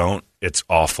you don't, it's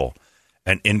awful.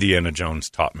 And Indiana Jones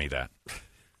taught me that.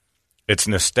 It's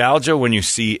nostalgia when you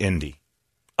see Indy.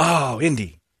 Oh,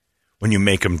 Indy. When you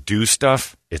make him do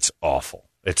stuff, it's awful.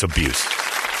 It's abuse.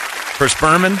 Chris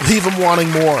Berman. Leave him wanting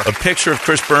more. A picture of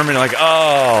Chris Berman, like,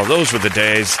 oh, those were the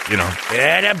days,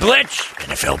 and a blitz,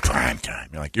 NFL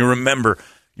primetime. You're like, you remember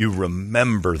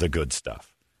the good stuff.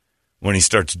 When he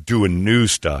starts doing new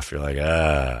stuff, you're like,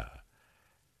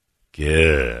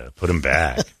 put him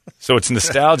back. So it's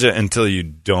nostalgia until you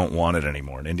don't want it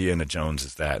anymore. And Indiana Jones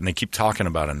is that. And they keep talking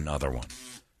about another one.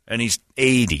 And he's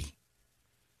 80.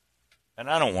 And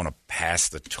I don't want to pass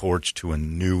the torch to a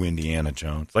new Indiana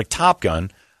Jones. Like Top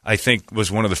Gun, I think,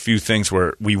 was one of the few things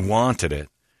where we wanted it.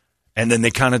 And then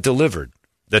they kind of delivered.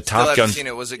 The Top Gun. Seen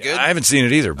it. Was it good? I haven't seen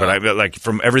it either, but like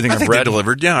from everything I've read, they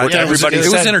delivered. Yeah, what everybody it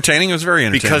said, was entertaining. It was very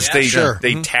entertaining because they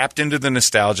Mm-hmm. tapped into the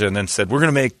nostalgia and then said, "We're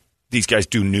going to make these guys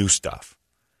do new stuff,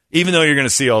 even though you're going to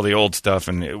see all the old stuff,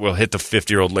 and it will hit the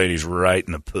 50-year-old ladies right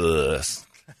in the puss."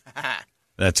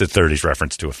 That's a 30s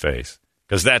reference to a face,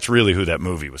 because that's really who that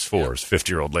movie was for: is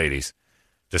 50-year-old ladies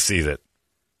to see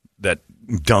that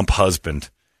dump husband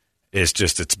is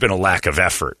just, it's been a lack of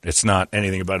effort. It's not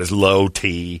anything about his low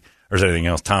T or anything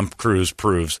else. Tom Cruise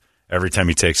proves every time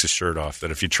he takes his shirt off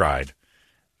that if you tried,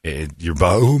 your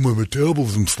body, my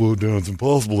metabolism slowed down. It's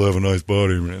impossible to have a nice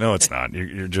body. No, it's not.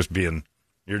 You're just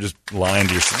lying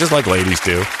to yourself, just like ladies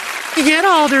do. You get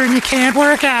older and you can't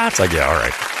work out. It's like, yeah, all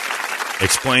right.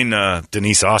 Explain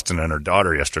Denise Austin and her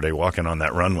daughter yesterday walking on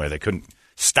that runway. They couldn't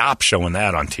stop showing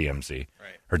that on TMZ. Right.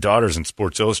 Her daughter's in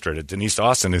Sports Illustrated. Denise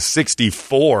Austin is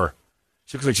 64.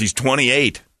 She looks like she's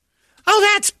 28.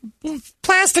 Oh, that's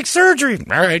plastic surgery.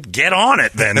 All right, get on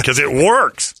it then, because it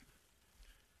works.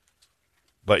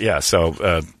 But yeah,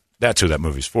 so that's who that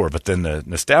movie's for. But then the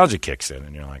nostalgia kicks in,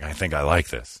 and you're like, I think I like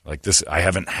this. Like this, I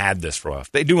haven't had this for a while.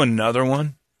 If they do another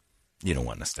one, you don't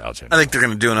want nostalgia anymore. I think they're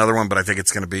going to do another one, but I think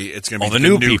it's going to be the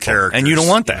new people, characters, and you don't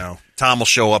want that. You know, Tom will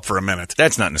show up for a minute.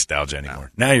 That's not nostalgia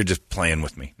anymore. No. Now you're just playing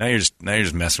with me. Now you're just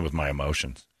messing with my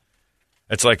emotions.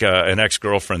 It's like an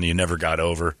ex-girlfriend that you never got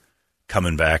over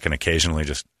coming back and occasionally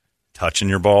just touching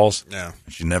your balls. Yeah.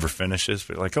 She never finishes.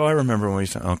 But like, oh, I remember when we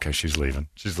said, okay, she's leaving.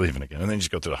 She's leaving again. And then you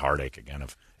just go through the heartache again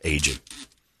of aging.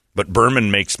 But Berman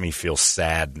makes me feel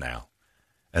sad now.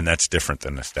 And that's different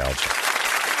than nostalgia.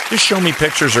 Just show me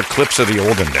pictures or clips of the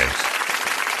olden days.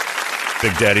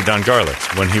 Big Daddy Don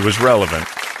Garlitz, when he was relevant.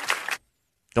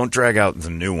 Don't drag out the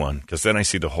new one, because then I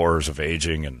see the horrors of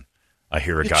aging and I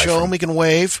hear a guy show him, he can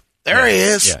wave. There he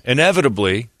is. Yeah,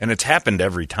 inevitably, and it's happened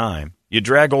every time, you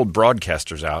drag old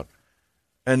broadcasters out,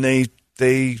 and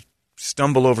they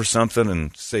stumble over something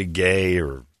and say gay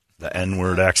or the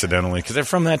N-word accidentally, because they're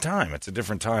from that time. It's a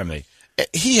different time.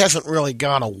 He hasn't really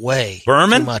gone away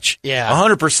Berman? too much. Yeah.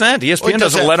 100%. ESPN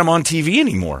doesn't let him on TV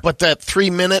anymore. But that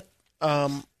 3-minute,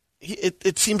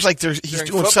 it seems like he's During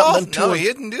doing football? something to No, it. he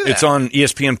didn't do that. It's on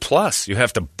ESPN Plus. You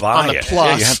have to buy On the it. Plus.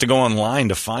 Yeah, you have to go online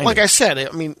to find Like it. I said,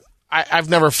 I mean, I've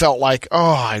never felt like,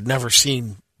 I've never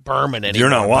seen Berman anymore. You're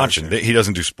not watching. He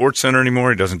doesn't do SportsCenter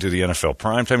anymore. He doesn't do the NFL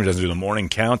Primetime. He doesn't do the Morning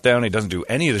Countdown. He doesn't do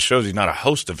any of the shows. He's not a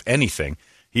host of anything.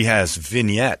 He has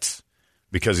vignettes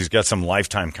because he's got some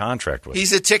lifetime contract with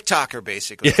He's a TikToker,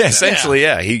 basically. Yeah, essentially,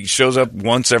 yeah. He shows up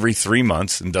once every 3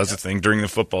 months and does a thing during the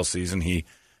football season. He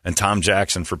and Tom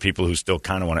Jackson, for people who still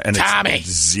kind of want to. And Tommy. It's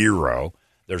zero.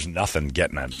 There's nothing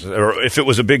getting it. Or if it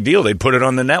was a big deal, they'd put it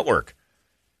on the network.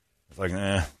 It's like,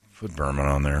 put Berman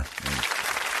on there.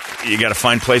 You got to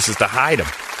find places to hide him.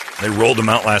 They rolled him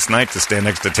out last night to stand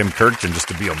next to Tim Kirkton just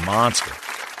to be a monster.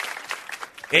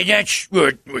 And that's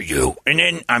what you. And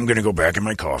then I'm going to go back in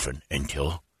my coffin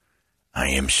until I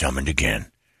am summoned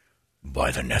again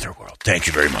by the netherworld. Thank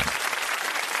you very much.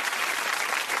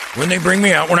 When they bring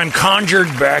me out, when I'm conjured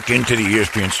back into the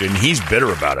ESPN studio, and he's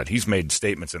bitter about it. He's made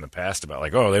statements in the past about,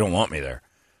 like, they don't want me there.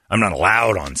 I'm not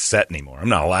allowed on set anymore. I'm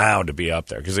not allowed to be up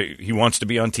there because he wants to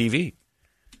be on TV.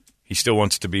 He still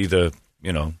wants to be the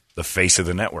face of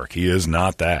the network. He is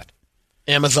not that.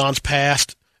 Amazon's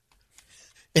passed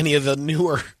any of the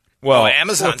newer. Well,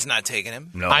 Amazon's not taking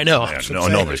him. No, I know. Yeah,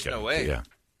 nobody's got no way. Yeah,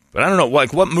 but I don't know.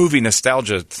 Like, what movie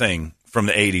nostalgia thing from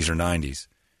the 80s or 90s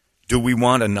do we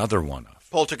want another one of?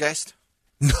 Poltergeist?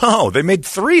 No, they made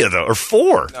 3 of them or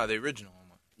 4. No, the original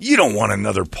one. You don't want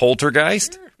another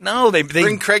Poltergeist? Sure. No, they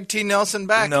bring Craig T. Nelson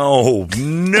back. No.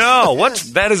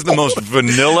 That is the most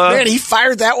vanilla. Man, he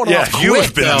fired that one off quick. You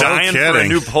have been dying for a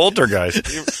new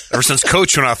Poltergeist. Ever since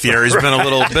Coach went off the air, he's been a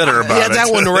little bitter about it. He had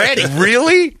that one ready.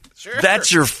 Really? Sure.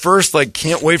 That's your first,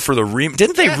 can't wait for the remake.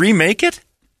 Didn't they remake it?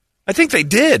 I think they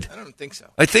did. I don't think so.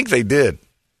 I think they did.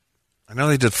 I know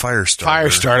they did Firestarter.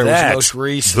 Firestarter was the most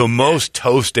recent. The most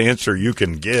toast answer you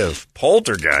can give.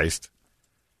 Poltergeist.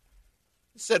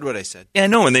 Said what I said. Yeah, I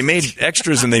know, and they made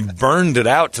extras and they burned it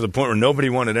out to the point where nobody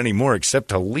wanted any more except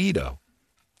Toledo.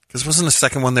 Because wasn't the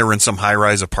second one they were in some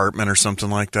high-rise apartment or something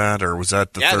like that? Or was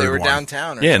that the third one? Yeah, they were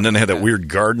downtown. And then they had that weird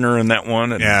gardener in that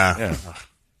one. And, yeah.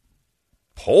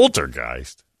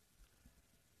 Poltergeist.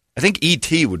 I think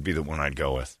E.T. would be the one I'd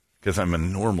go with because I'm a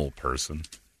normal person.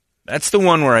 That's the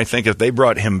one where I think if they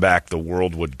brought him back, the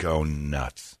world would go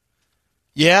nuts.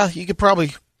 Yeah, you could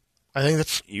probably. I think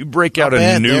that's. You break out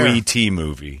a new E.T.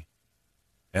 movie,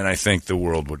 and I think the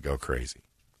world would go crazy.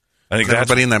 I think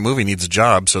everybody in that movie needs a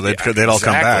job, so they'd all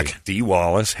come back. Dee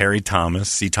Wallace, Harry Thomas,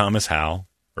 C. Thomas Howell,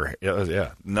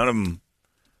 none of them.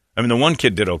 I mean, the one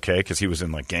kid did okay because he was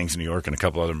in like Gangs of New York and a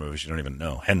couple other movies you don't even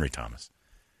know. Henry Thomas.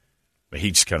 But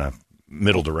he just kind of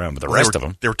middled around with the rest of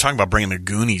them. They were talking about bringing the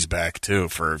Goonies back, too,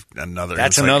 for another.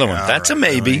 That's another one. That's a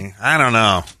maybe. Really? I don't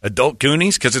know. Adult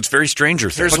Goonies? Because it's very Stranger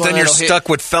Things. But then you're stuck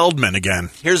with Feldman again.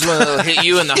 Here's one that'll hit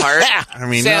you in the heart. I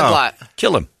mean, Sandlot. No.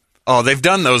 Kill him. Oh, they've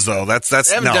done those, though. They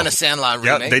haven't done a Sandlot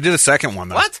remake. Yeah, they did a second one,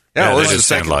 though. What? Yeah, they did did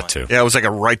Sandlot, too. Yeah, it was like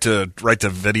a right to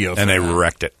video thing. And they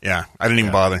wrecked it. Yeah, I didn't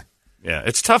even bother. Yeah,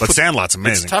 it's tough. But Sandlot's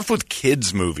amazing. It's tough with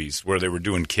kids' movies where they were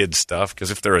doing kids' stuff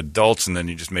because if they're adults and then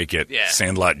you just make it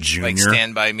Sandlot Jr., like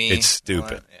Stand By Me. It's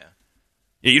stupid.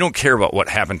 Yeah, you don't care about what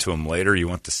happened to him later. You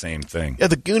want the same thing. Yeah,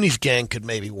 the Goonies gang could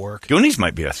maybe work. Goonies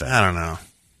might be a thing. I don't know.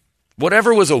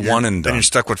 Whatever was a one and done. Then you're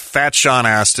stuck with Fat Sean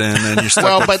Astin, and you're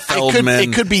stuck with Feldman.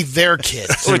 It could be their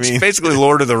kids. Well, it's basically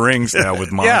Lord of the Rings now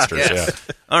with monsters. Yeah.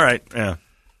 All right. Yeah.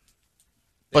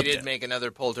 They did make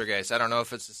another Poltergeist. I don't know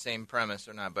if it's the same premise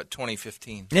or not, but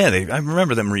 2015. Yeah, I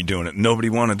remember them redoing it. Nobody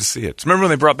wanted to see it. Remember when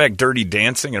they brought back Dirty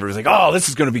Dancing? Everybody's like, oh, this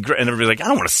is going to be great. And everybody's like, I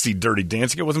don't want to see Dirty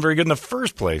Dancing. It wasn't very good in the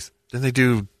first place. Didn't they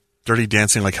do Dirty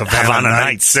Dancing like Havana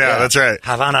Nights? Yeah, that's right.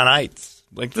 Havana Nights.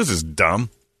 Like, this is dumb.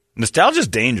 Nostalgia's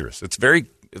dangerous. It's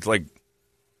like,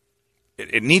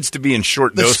 it needs to be in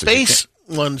short doses. The space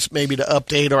ones maybe to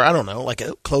update, or I don't know, like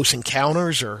a Close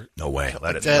Encounters or... No way.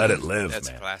 Let it live, That's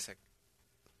man. Classic.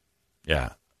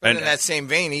 Yeah. But in that same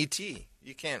vein, E.T.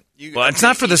 You can't... Well, it's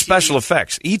not for the special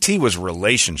effects. E.T. was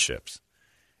relationships.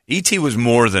 E.T. was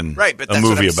more than but that's a movie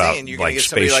what I'm about saying. You're like get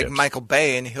somebody spaceships. like Michael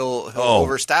Bay, and he'll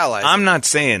over-stylize I'm it. not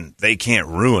saying they can't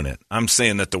ruin it. I'm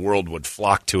saying that the world would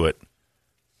flock to it.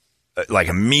 Like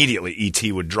immediately,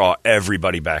 E.T. would draw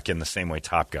everybody back in the same way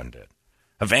Top Gun did.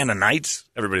 Havana Nights,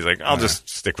 everybody's like, I'll just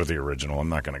stick with the original. I'm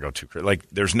not going to go too crazy. Like,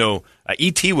 there's no...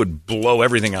 E.T. would blow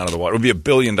everything out of the water. It would be $1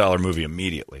 billion movie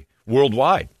immediately,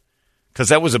 worldwide. Because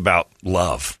that was about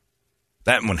love.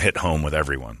 That one hit home with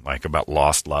everyone, like about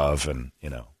lost love and, you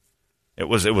know. It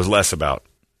was less about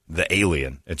the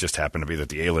alien. It just happened to be that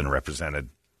the alien represented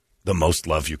the most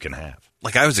love you can have.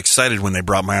 Like, I was excited when they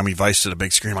brought Miami Vice to the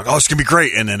big screen. Like, oh, it's going to be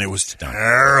great. And then it was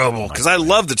terrible. Because I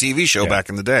loved the TV show back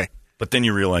in the day. But then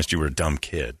you realized you were a dumb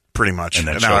kid. Pretty much. And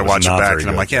now I watch it back and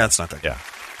I'm like, yeah, it's not that. Yeah.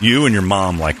 You and your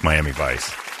mom like Miami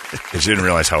Vice. Because you didn't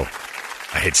realize how,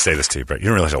 I hate to say this to you, but you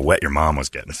didn't realize how wet your mom was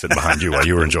getting sitting behind you while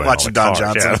you were enjoying watching all the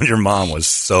Don cars. Johnson. Yeah, your mom was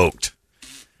soaked.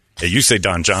 Yeah, you say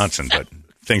Don Johnson, but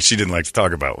things she didn't like to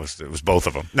talk about was both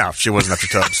of them. No, she wasn't after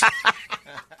Tubbs.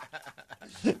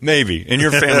 Maybe. In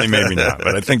your family, maybe not.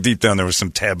 But I think deep down there was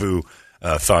some taboo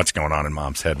thoughts going on in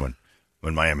Mom's head when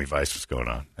Miami Vice was going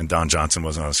on. And Don Johnson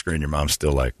wasn't on the screen. Your mom's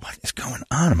still like, what is going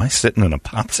on? Am I sitting in a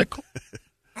popsicle?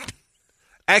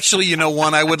 Actually, you know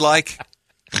one I would like,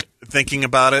 thinking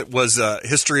about it, was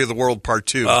History of the World Part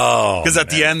 2. Oh, because at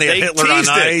the end they had Hitler on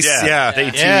ice. Yeah.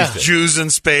 They teased it. Jews in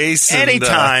space.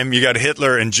 Anytime you got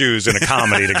Hitler and Jews in a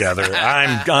comedy together,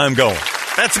 I'm going.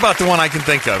 That's about the one I can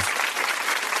think of.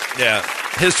 Yeah.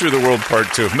 History of the World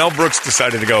Part 2. If Mel Brooks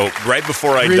decided to go right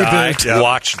before I die,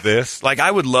 watch this. Like, I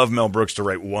would love Mel Brooks to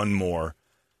write one more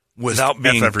without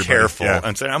being careful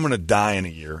and say, I'm going to die in a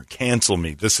year. Cancel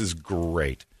me. This is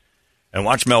great. And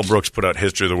watch Mel Brooks put out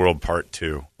History of the World Part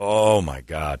 2. Oh, my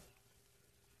God.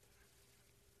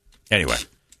 Anyway,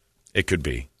 it could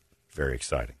be very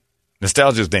exciting.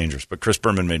 Nostalgia is dangerous, but Chris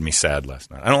Berman made me sad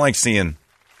last night. I don't like seeing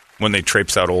when they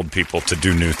traipse out old people to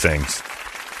do new things.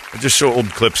 They just show old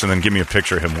clips and then give me a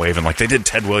picture of him waving like they did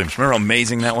Ted Williams. Remember how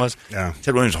amazing that was? Yeah.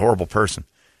 Ted Williams is a horrible person.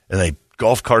 And they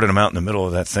golf carted him out in the middle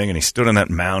of that thing, and he stood on that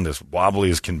mound as wobbly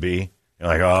as can be. You're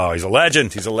like, oh, he's a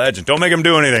legend. He's a legend. Don't make him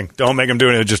do anything. Don't make him do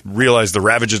anything. Just realize the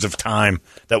ravages of time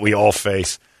that we all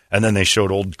face. And then they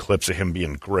showed old clips of him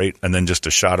being great, and then just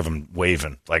a shot of him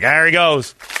waving. Like, there he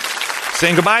goes,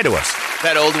 saying goodbye to us.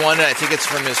 That old one, I think it's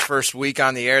from his first week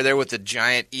on the air there with the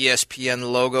giant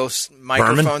ESPN logo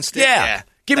microphone Berman? stick. Yeah.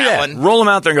 Give me that. One. Roll him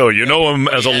out there and go, you know him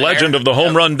as a legend of the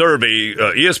home run derby,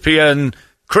 ESPN,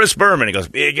 Chris Berman. He goes,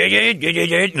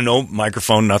 no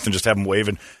microphone, nothing, just have him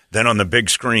waving. Then on the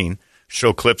big screen,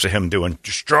 show clips of him doing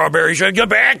strawberry shake,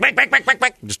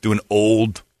 back, just doing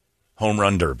old home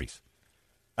run derbies.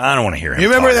 I don't want to hear him. You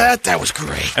remember talk. that? That was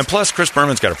great. And plus, Chris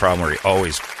Berman's got a problem where he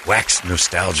always waxes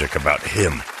nostalgic about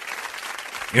him.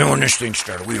 You know, when this thing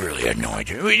started, we really had no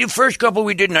idea. The first couple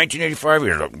we did in 1985, we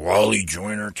had like Wally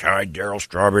Joyner, Ty, Darryl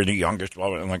Strawberry, the youngest.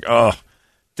 I'm like, oh,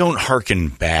 don't hearken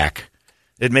back.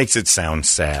 It makes it sound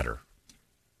sadder.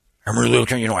 I remember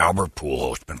little, you know, Albert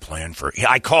Pujols been playing for.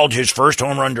 I called his first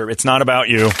home run derby. It's not about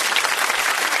you.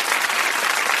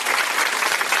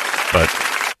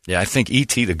 But yeah, I think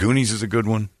E.T. the Goonies is a good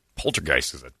one.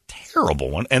 Poltergeist is a terrible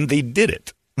one, and they did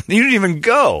it. You didn't even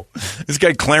go. This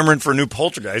guy clamoring for a new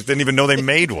Poltergeist didn't even know they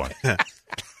made one.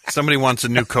 Somebody wants a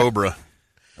new Cobra.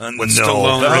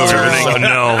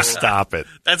 No, stop it.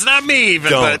 That's not me,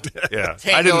 even. Don't. But Yeah.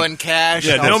 Tango and Cash.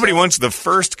 Yeah, nobody wants the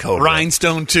first Cobra.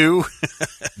 Rhinestone 2.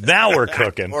 Now we're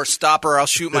cooking. Or Stop or I'll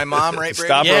Shoot My Mom, right, Brady?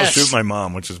 Stop or I'll Yes. shoot my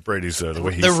mom, which is Brady's the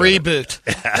way he The said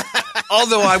reboot.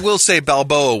 Although I will say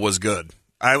Balboa was good.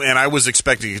 I was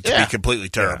expecting it to be completely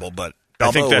terrible, but Balboa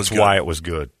I think that's was good. why it was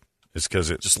good. It's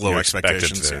because it's Just low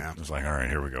expectations, yeah. It was like, all right,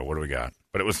 here we go. What do we got?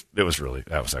 But that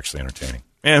was actually entertaining.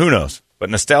 Yeah, who knows? But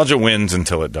nostalgia wins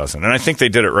until it doesn't. And I think they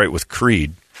did it right with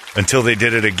Creed until they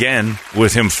did it again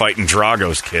with him fighting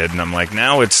Drago's kid. And I'm like,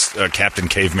 now it's Captain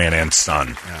Caveman and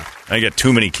son. Yeah. I get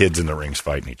too many kids in the rings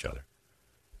fighting each other.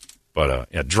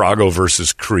 But, Drago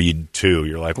versus Creed 2.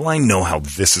 You're like, well, I know how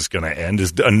this is going to end.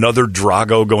 Is another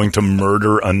Drago going to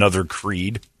murder another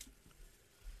Creed?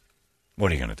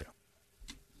 What are you going to do?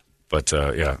 But,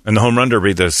 in the home run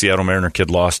derby, the Seattle Mariner kid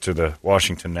lost to the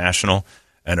Washington National,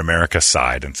 and America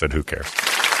sighed and said, who cares?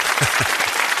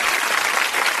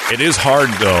 It is hard,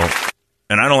 though,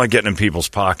 and I don't like getting in people's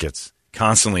pockets,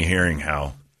 constantly hearing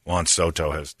how Juan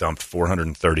Soto has dumped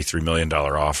 $433 million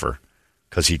offer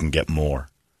because he can get more.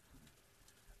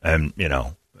 And,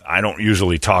 I don't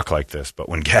usually talk like this, but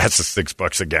when gas is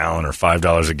 $6 a gallon or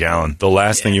 $5 a gallon, the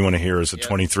last thing you want to hear is a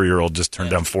 23-year-old just turned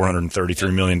down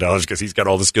 $433 million because he's got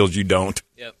all the skills you don't.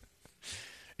 Yep.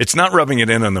 It's not rubbing it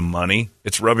in on the money.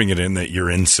 It's rubbing it in that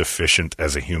you're insufficient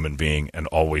as a human being and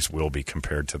always will be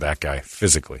compared to that guy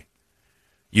physically.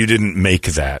 You didn't make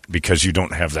that because you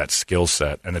don't have that skill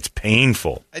set, and it's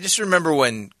painful. I just remember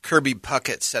when Kirby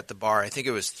Puckett set the bar. I think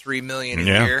it was $3 million a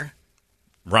year.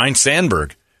 Ryan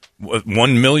Sandberg,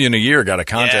 $1 million a year, got a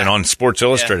contract on Sports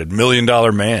Illustrated, $1 million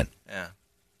man.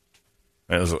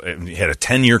 Yeah. He had a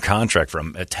 10-year contract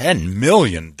from a $10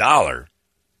 million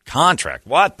contract.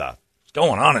 What the?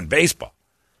 Going on in baseball.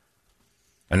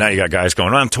 And now you got guys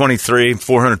going, I'm 23,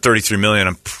 $433 million.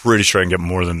 I'm pretty sure I can get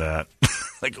more than that.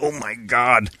 Like, oh, my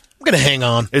God. I'm going to hang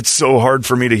on. It's so hard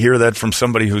for me to hear that from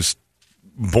somebody who's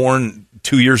born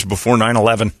 2 years before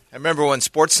 9/11. I remember when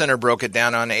SportsCenter broke it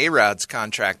down on A-Rod's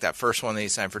contract, that first one that he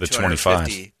signed for The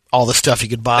 $250. All the stuff you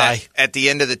could buy. At the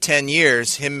end of the 10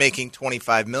 years, him making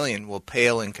 $25 million will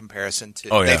pale in comparison to.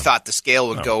 Oh, yeah. They thought the scale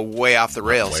would go way off the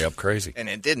rails, Way up crazy. and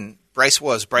it didn't. Bryce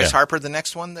Harper the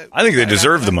next one? I think they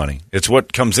deserve the money. It's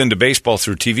what comes into baseball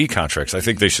through TV contracts. I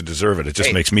think they should deserve it. It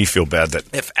just makes me feel bad that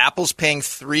if Apple's paying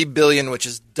 $3 billion, which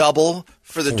is double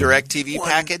for the DirecTV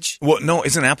package. Well, no,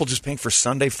 isn't Apple just paying for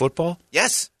Sunday football?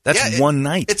 Yes, That's one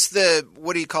night. It's the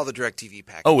what do you call the DirecTV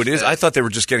package? Oh, it is. I thought they were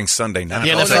just getting Sunday night.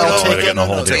 The NFL ticket. Getting the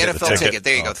whole the ticket. NFL ticket.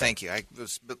 There you go. Thank you. I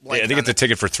was They get the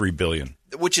ticket for $3 billion,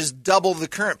 which is double the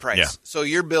current price. Yeah. So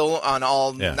your bill on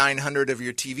all 900 of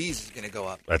your TVs is going to go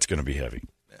up. That's going to be heavy.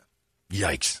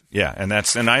 Yikes! Yeah, and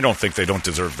I don't think they don't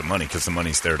deserve the money because the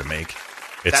money's there to make.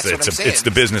 That's what I'm saying. It's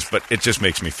the business, but it just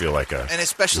makes me feel like a and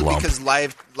especially lump. because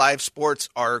live sports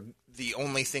are the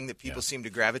only thing that people seem to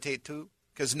gravitate to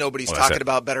because nobody's talking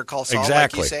about Better Call Saul,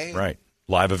 exactly. like you say. Right.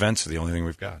 Live events are the only thing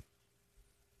we've got.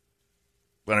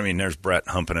 But I mean, there's Brett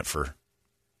humping it for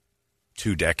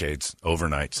 2 decades,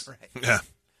 overnights. Right. Yeah.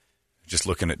 Just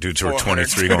looking at dudes who are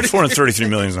 23 going, $433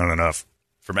 million is not enough.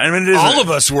 All of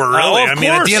us were, really. I mean,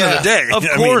 at the end of the day. Of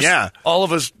course. All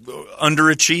of us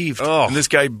underachieved. Oh. And this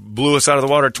guy blew us out of the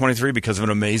water at 23 because of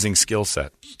an amazing skill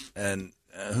set. And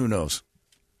who knows?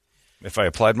 If I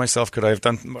applied myself, could I have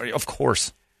done? Of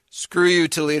course. Screw you,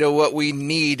 Toledo. What we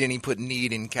need, and he put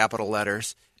need in capital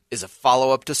letters, is a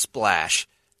follow-up to Splash.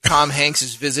 Tom Hanks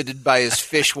is visited by his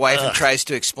fish wife and tries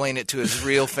to explain it to his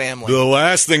real family. The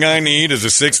last thing I need is a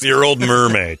 60-year-old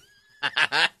mermaid.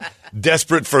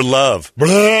 Desperate for love.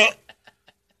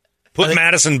 Put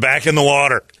Madison back in the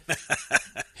water.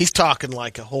 He's talking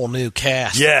like a whole new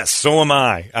cast. Yes, so am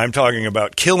I. I'm talking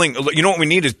about killing. You know what we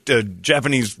need is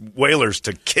Japanese whalers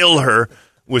to kill her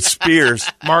with spears.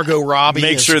 Margot Robbie.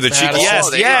 Make sure that she.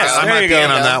 Madison. Yes. I might be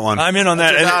in on that one. I'm in on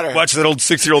that. your daughter. And watch that old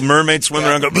 60-year-old mermaid swim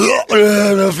around and go,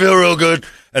 I don't feel real good.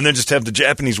 And then just have the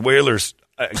Japanese whalers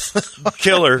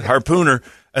kill her, harpoon her,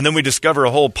 and then we discover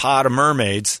a whole pod of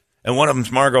mermaids. And one of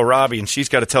them's Margot Robbie, and she's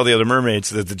got to tell the other mermaids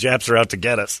that the Japs are out to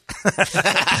get us.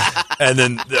 And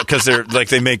then, because they're like,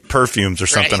 they make perfumes or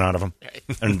something out of them,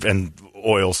 and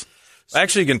oils.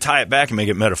 Actually, you can tie it back and make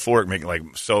it metaphoric, make it like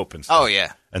soap and stuff. Oh,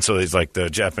 yeah. And so it's like the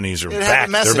Japanese are It back. has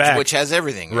a message They're back. which has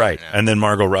everything. Right. Now. And then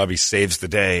Margot Robbie saves the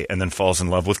day and then falls in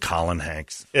love with Colin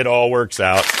Hanks. It all works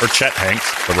out. Or Chet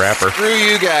Hanks, the rapper. Screw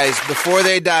you guys. Before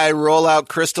they die, roll out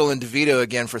Crystal and DeVito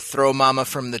again for Throw Mama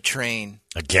from the Train.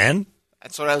 Again?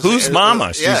 That's what I was Who's saying.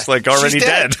 Mama? She's like already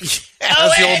dead. That's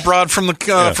the old broad from the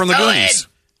Goonies.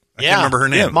 I can't remember her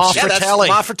name. Ma Fratelli.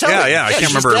 Ma Fratelli. Yeah, I can't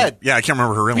remember. Dead. Yeah, I can't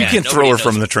remember her real You name. can throw her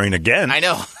from the train again. I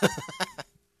know.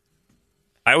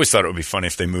 I always thought it would be funny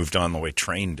if they moved on the way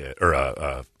Train did,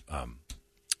 or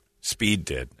Speed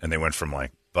did, and they went from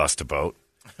like bus to boat.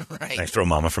 Right. They throw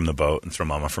Mama from the boat and throw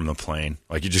Mama from the plane.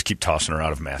 Like you just keep tossing her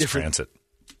out of mass transit.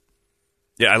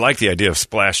 Yeah, I like the idea of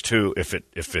Splash 2 if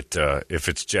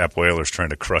it's Jap whalers trying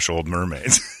to crush old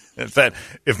mermaids.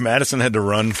 if Madison had to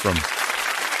run from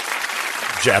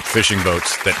Jap fishing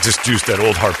boats that just used that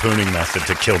old harpooning method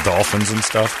to kill dolphins and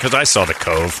stuff, because I saw the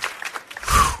Cove.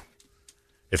 Whew.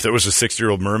 If there was a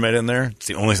 60-year-old mermaid in there, it's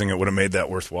the only thing that would have made that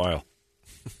worthwhile.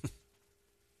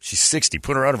 She's 60.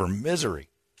 Put her out of her misery.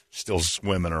 Still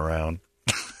swimming around.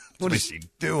 What is she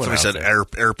doing? Somebody said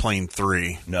Airplane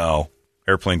 3. No.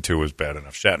 Airplane 2 was bad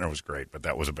enough. Shatner was great, but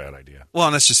that was a bad idea. Well,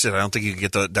 and that's just it. I don't think you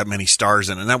could get that many stars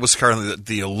in it. And that was kind of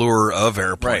the allure of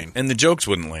Airplane. Right. And the jokes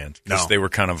wouldn't land because they were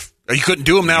kind of... You couldn't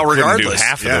do them now regardless. Couldn't do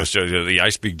half of those jokes. The I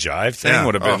Speak Jive thing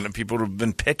would have been... People would have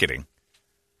been picketing.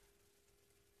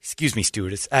 Excuse me,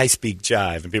 stewardess. I speak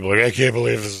jive. And people are like, I can't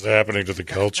believe this is happening to the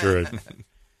culture.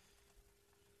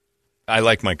 I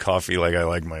like my coffee like I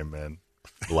like my men.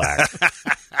 Black.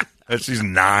 She's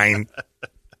 9.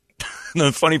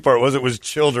 The funny part was it was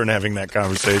children having that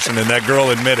conversation, and that girl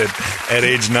admitted at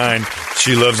age 9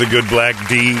 she loves a good black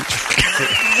D.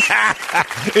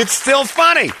 It's still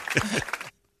funny.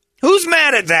 Who's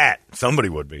mad at that? Somebody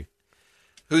would be.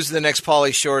 Who's the next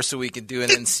Pauly Shore so we could do an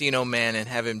Encino Man and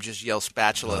have him just yell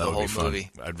spatula the whole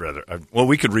movie? I'd rather. Well,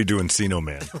 we could redo Encino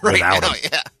Man right without now, him.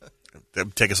 Yeah. That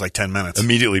would take us like 10 minutes.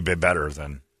 Immediately be better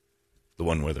than the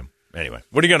one with him. Anyway,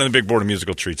 what do you got on the big board of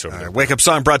musical treats over there? Wake Up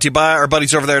Song brought to you by our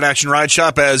buddies over there at Action Ride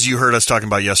Shop, as you heard us talking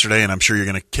about yesterday, and I'm sure you're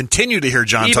going to continue to hear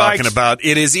John talking about.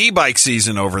 It is e-bike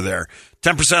season over there.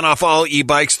 10% off all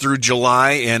e-bikes through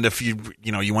July, and if you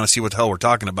want to see what the hell we're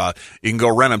talking about, you can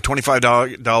go rent them.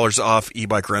 $25 off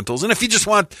e-bike rentals. And if you just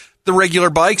want the regular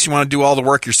bikes, you want to do all the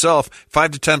work yourself,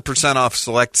 5 to 10% off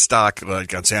select stock,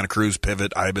 like on Santa Cruz,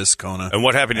 Pivot, Ibis, Kona, and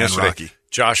what happened yesterday? Rocky.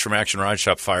 Josh from Action Ride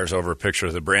Shop fires over a picture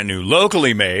of the brand new,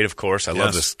 locally made, of course, I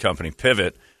love this company,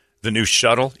 Pivot, the new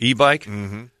shuttle e-bike.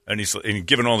 Mm-hmm. And he's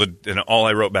given all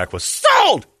I wrote back was,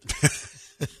 sold!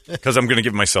 Because I'm going to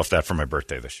give myself that for my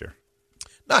birthday this year.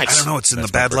 Nice. I don't know. It's in the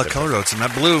bad luck color, though. It's in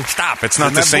that blue. Stop. It's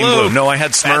not the same blue. No, I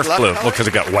had Smurf blue. Well, because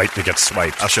it got white. It got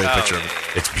swiped. I'll show you a picture of it.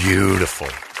 It's beautiful.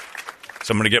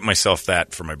 So I'm going to get myself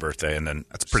that for my birthday. And then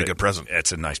that's a pretty good present.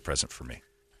 It's a nice present for me,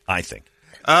 I think.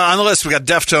 On the list, we got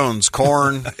Deftones,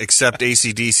 Korn, except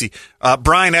AC/DC.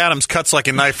 Bryan Adams cuts like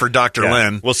a knife for Dr.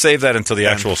 Lynn. We'll save that until the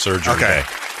actual surgery day.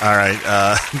 All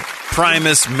right.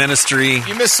 Primus, Ministry.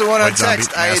 You missed the one on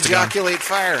text. I ejaculate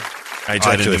fire. I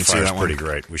ejaculate fire is pretty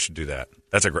great. We should do that.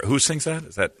 That's a great. Who sings that?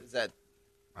 Is that?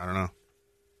 I don't know.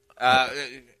 I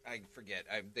forget.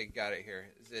 They got it here.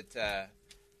 Is it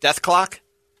Death Clock?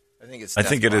 I think it's. I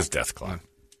think it is Death Clock.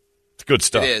 It's good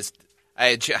stuff. It is. I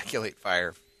ejaculate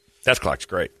fire. Death Clock's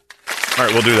great. All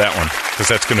right, we'll do that one because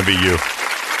that's going to be you.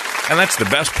 And that's the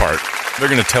best part. They're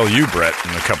going to tell you, Brett, in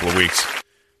a couple of weeks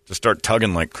to start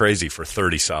tugging like crazy for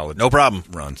 30 solid no problem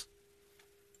runs.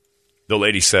 The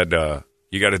lady said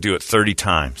you got to do it 30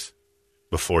 times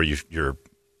before your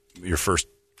first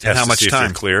test. And how much to see time?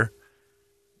 If you're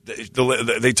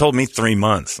clear. They told me 3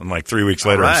 months. I'm like 3 weeks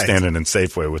later, I'm standing in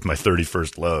Safeway with my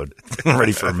 31st load. I'm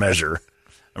ready for a measure.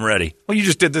 I'm ready. Well, you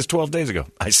just did this 12 days ago.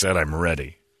 I said I'm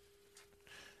ready.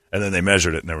 And then they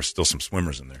measured it, and there were still some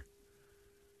swimmers in there.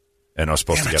 And I was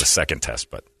supposed to get a second test,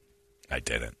 but I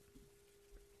didn't.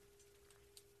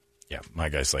 Yeah, my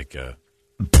guy's like,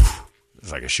 it's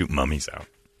like I shoot mummies out.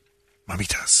 Mummy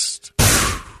test.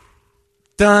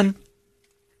 Done.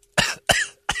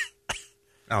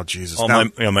 Oh, Jesus.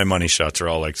 My money shots are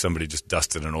all like somebody just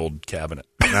dusted an old cabinet.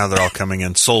 Now they're all coming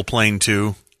in. Soul Plane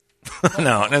 2.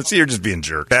 No, see, you're just being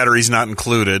jerks. Batteries not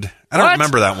included. I don't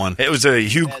remember that one. It was a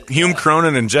Hume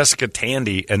Cronin and Jessica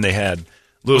Tandy, and they had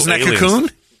little Wasn't that aliens. Cocoon?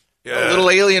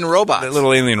 Little alien robots. The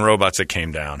little alien robots that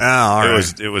came down. Oh, all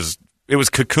right. It was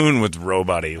Cocoon with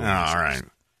robot aliens. Oh, all right.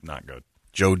 Not good.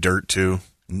 Joe Dirt 2.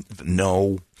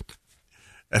 No.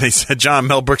 And they said, John,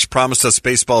 Mel Brooks promised us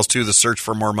Spaceballs 2, The Search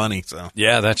for More Money. So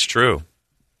yeah, that's true.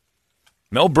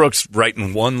 Mel Brooks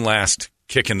writing one last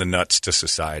kick in the nuts to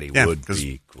society would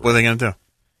be great. What are they going to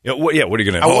do? What are you going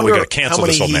to do? Oh, we got to cancel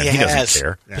this old man. He doesn't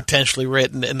care. Potentially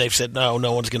written, and they've said, no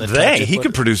one's going to touch it. He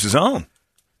could produce his own.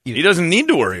 He doesn't need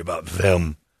to worry about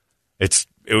them. It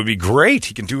would be great.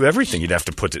 He can do everything. He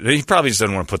probably just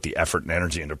doesn't want to put the effort and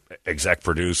energy into exec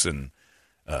produce and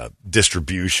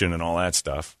distribution and all that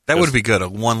stuff. That would be good. A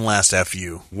one last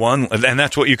FU. And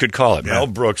that's what you could call it. Yeah. Mel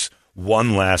Brooks,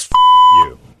 one last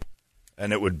you.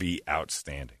 And it would be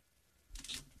outstanding.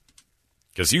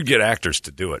 Because you'd get actors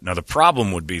to do it. Now, the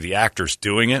problem would be the actors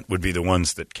doing it would be the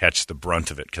ones that catch the brunt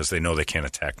of it because they know they can't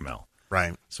attack Mel.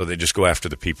 Right. So they just go after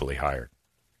the people he hired.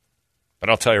 But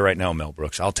I'll tell you right now, Mel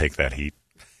Brooks, I'll take that heat.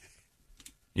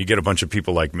 You get a bunch of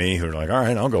people like me who are like, all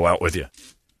right, I'll go out with you.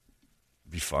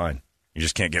 Be fine. You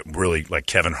just can't get really, like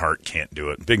Kevin Hart can't do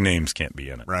it. Big names can't be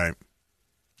in it. Right.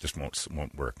 Just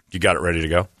won't work. You got it ready to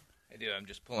go? I do. I'm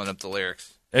just pulling up the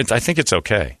lyrics. I think it's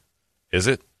okay. Is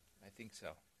it? I think so.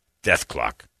 Death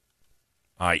clock.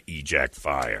 I ejac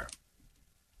fire.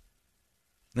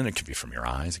 Then it can be from your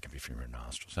eyes. It can be from your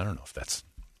nostrils. I don't know if that's...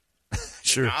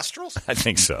 Sure. Nostrils? I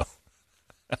think so.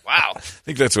 Wow. I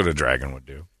think that's what a dragon would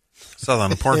do. Saw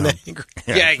that on Pornhub.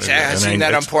 Yeah, exactly. I've seen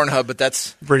that on Pornhub, but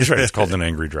that's... Pretty sure it's called an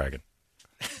angry dragon.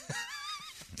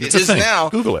 It is now.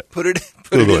 Google it. Put it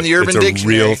in the Urban Dictionary. It's a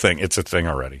real thing. It's a thing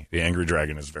already. The angry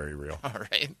dragon is very real. All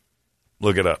right.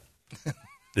 Look it up.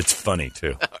 It's funny,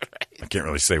 too. All right. I can't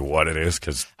really say what it is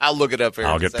because I'll look it up here.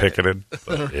 I'll get picketed,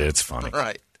 but it's funny.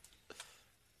 Right.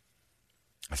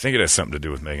 I think it has something to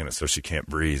do with making it so she can't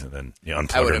breathe and then you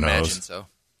unplug I would her imagine nose. so.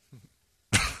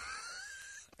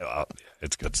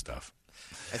 It's good stuff.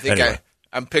 I think anyway.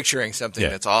 I'm picturing something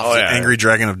that's awful. Oh, yeah. Angry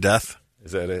Dragon of Death.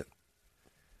 Is that it?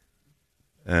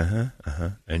 And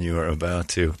you are about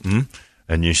to,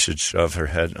 and you should shove her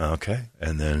head, okay,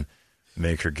 and then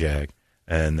make her gag,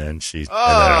 and then she,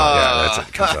 that's it.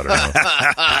 It comes out her mouth.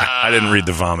 I didn't read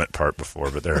the vomit part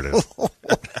before, but there it is.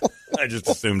 I just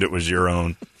assumed it was your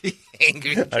own.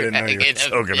 Angry I didn't know you were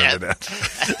choking death. under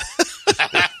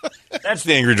that. That's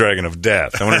the Angry Dragon of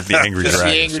Death. I wonder if the Angry Dragon.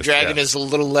 The Angry Dragon is a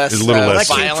little less, less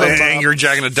violent. The Angry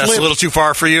Dragon of Death's a little too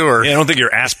far for you, or I don't think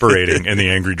you're aspirating in the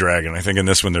Angry Dragon. I think in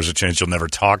this one there's a chance you'll never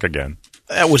talk again.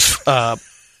 That was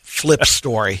Flip's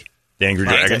story. The Angry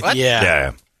Dragon? What?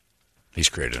 Yeah. He's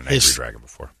created an Angry Dragon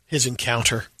before. His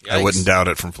encounter. Yikes. I wouldn't doubt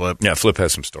it from Flip. Yeah, Flip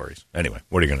has some stories. Anyway,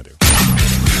 what are you going to do?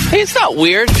 Hey, it's not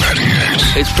weird.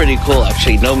 It's pretty cool,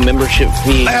 actually. No membership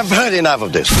fee. I have heard enough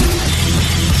of this.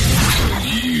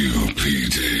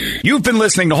 You've been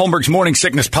listening to Holmberg's Morning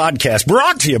Sickness Podcast,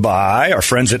 brought to you by our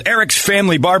friends at Eric's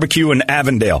Family Barbecue in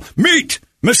Avondale. Meet,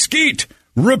 mesquite,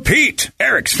 repeat.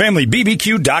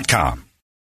 Eric'sFamilyBBQ.com.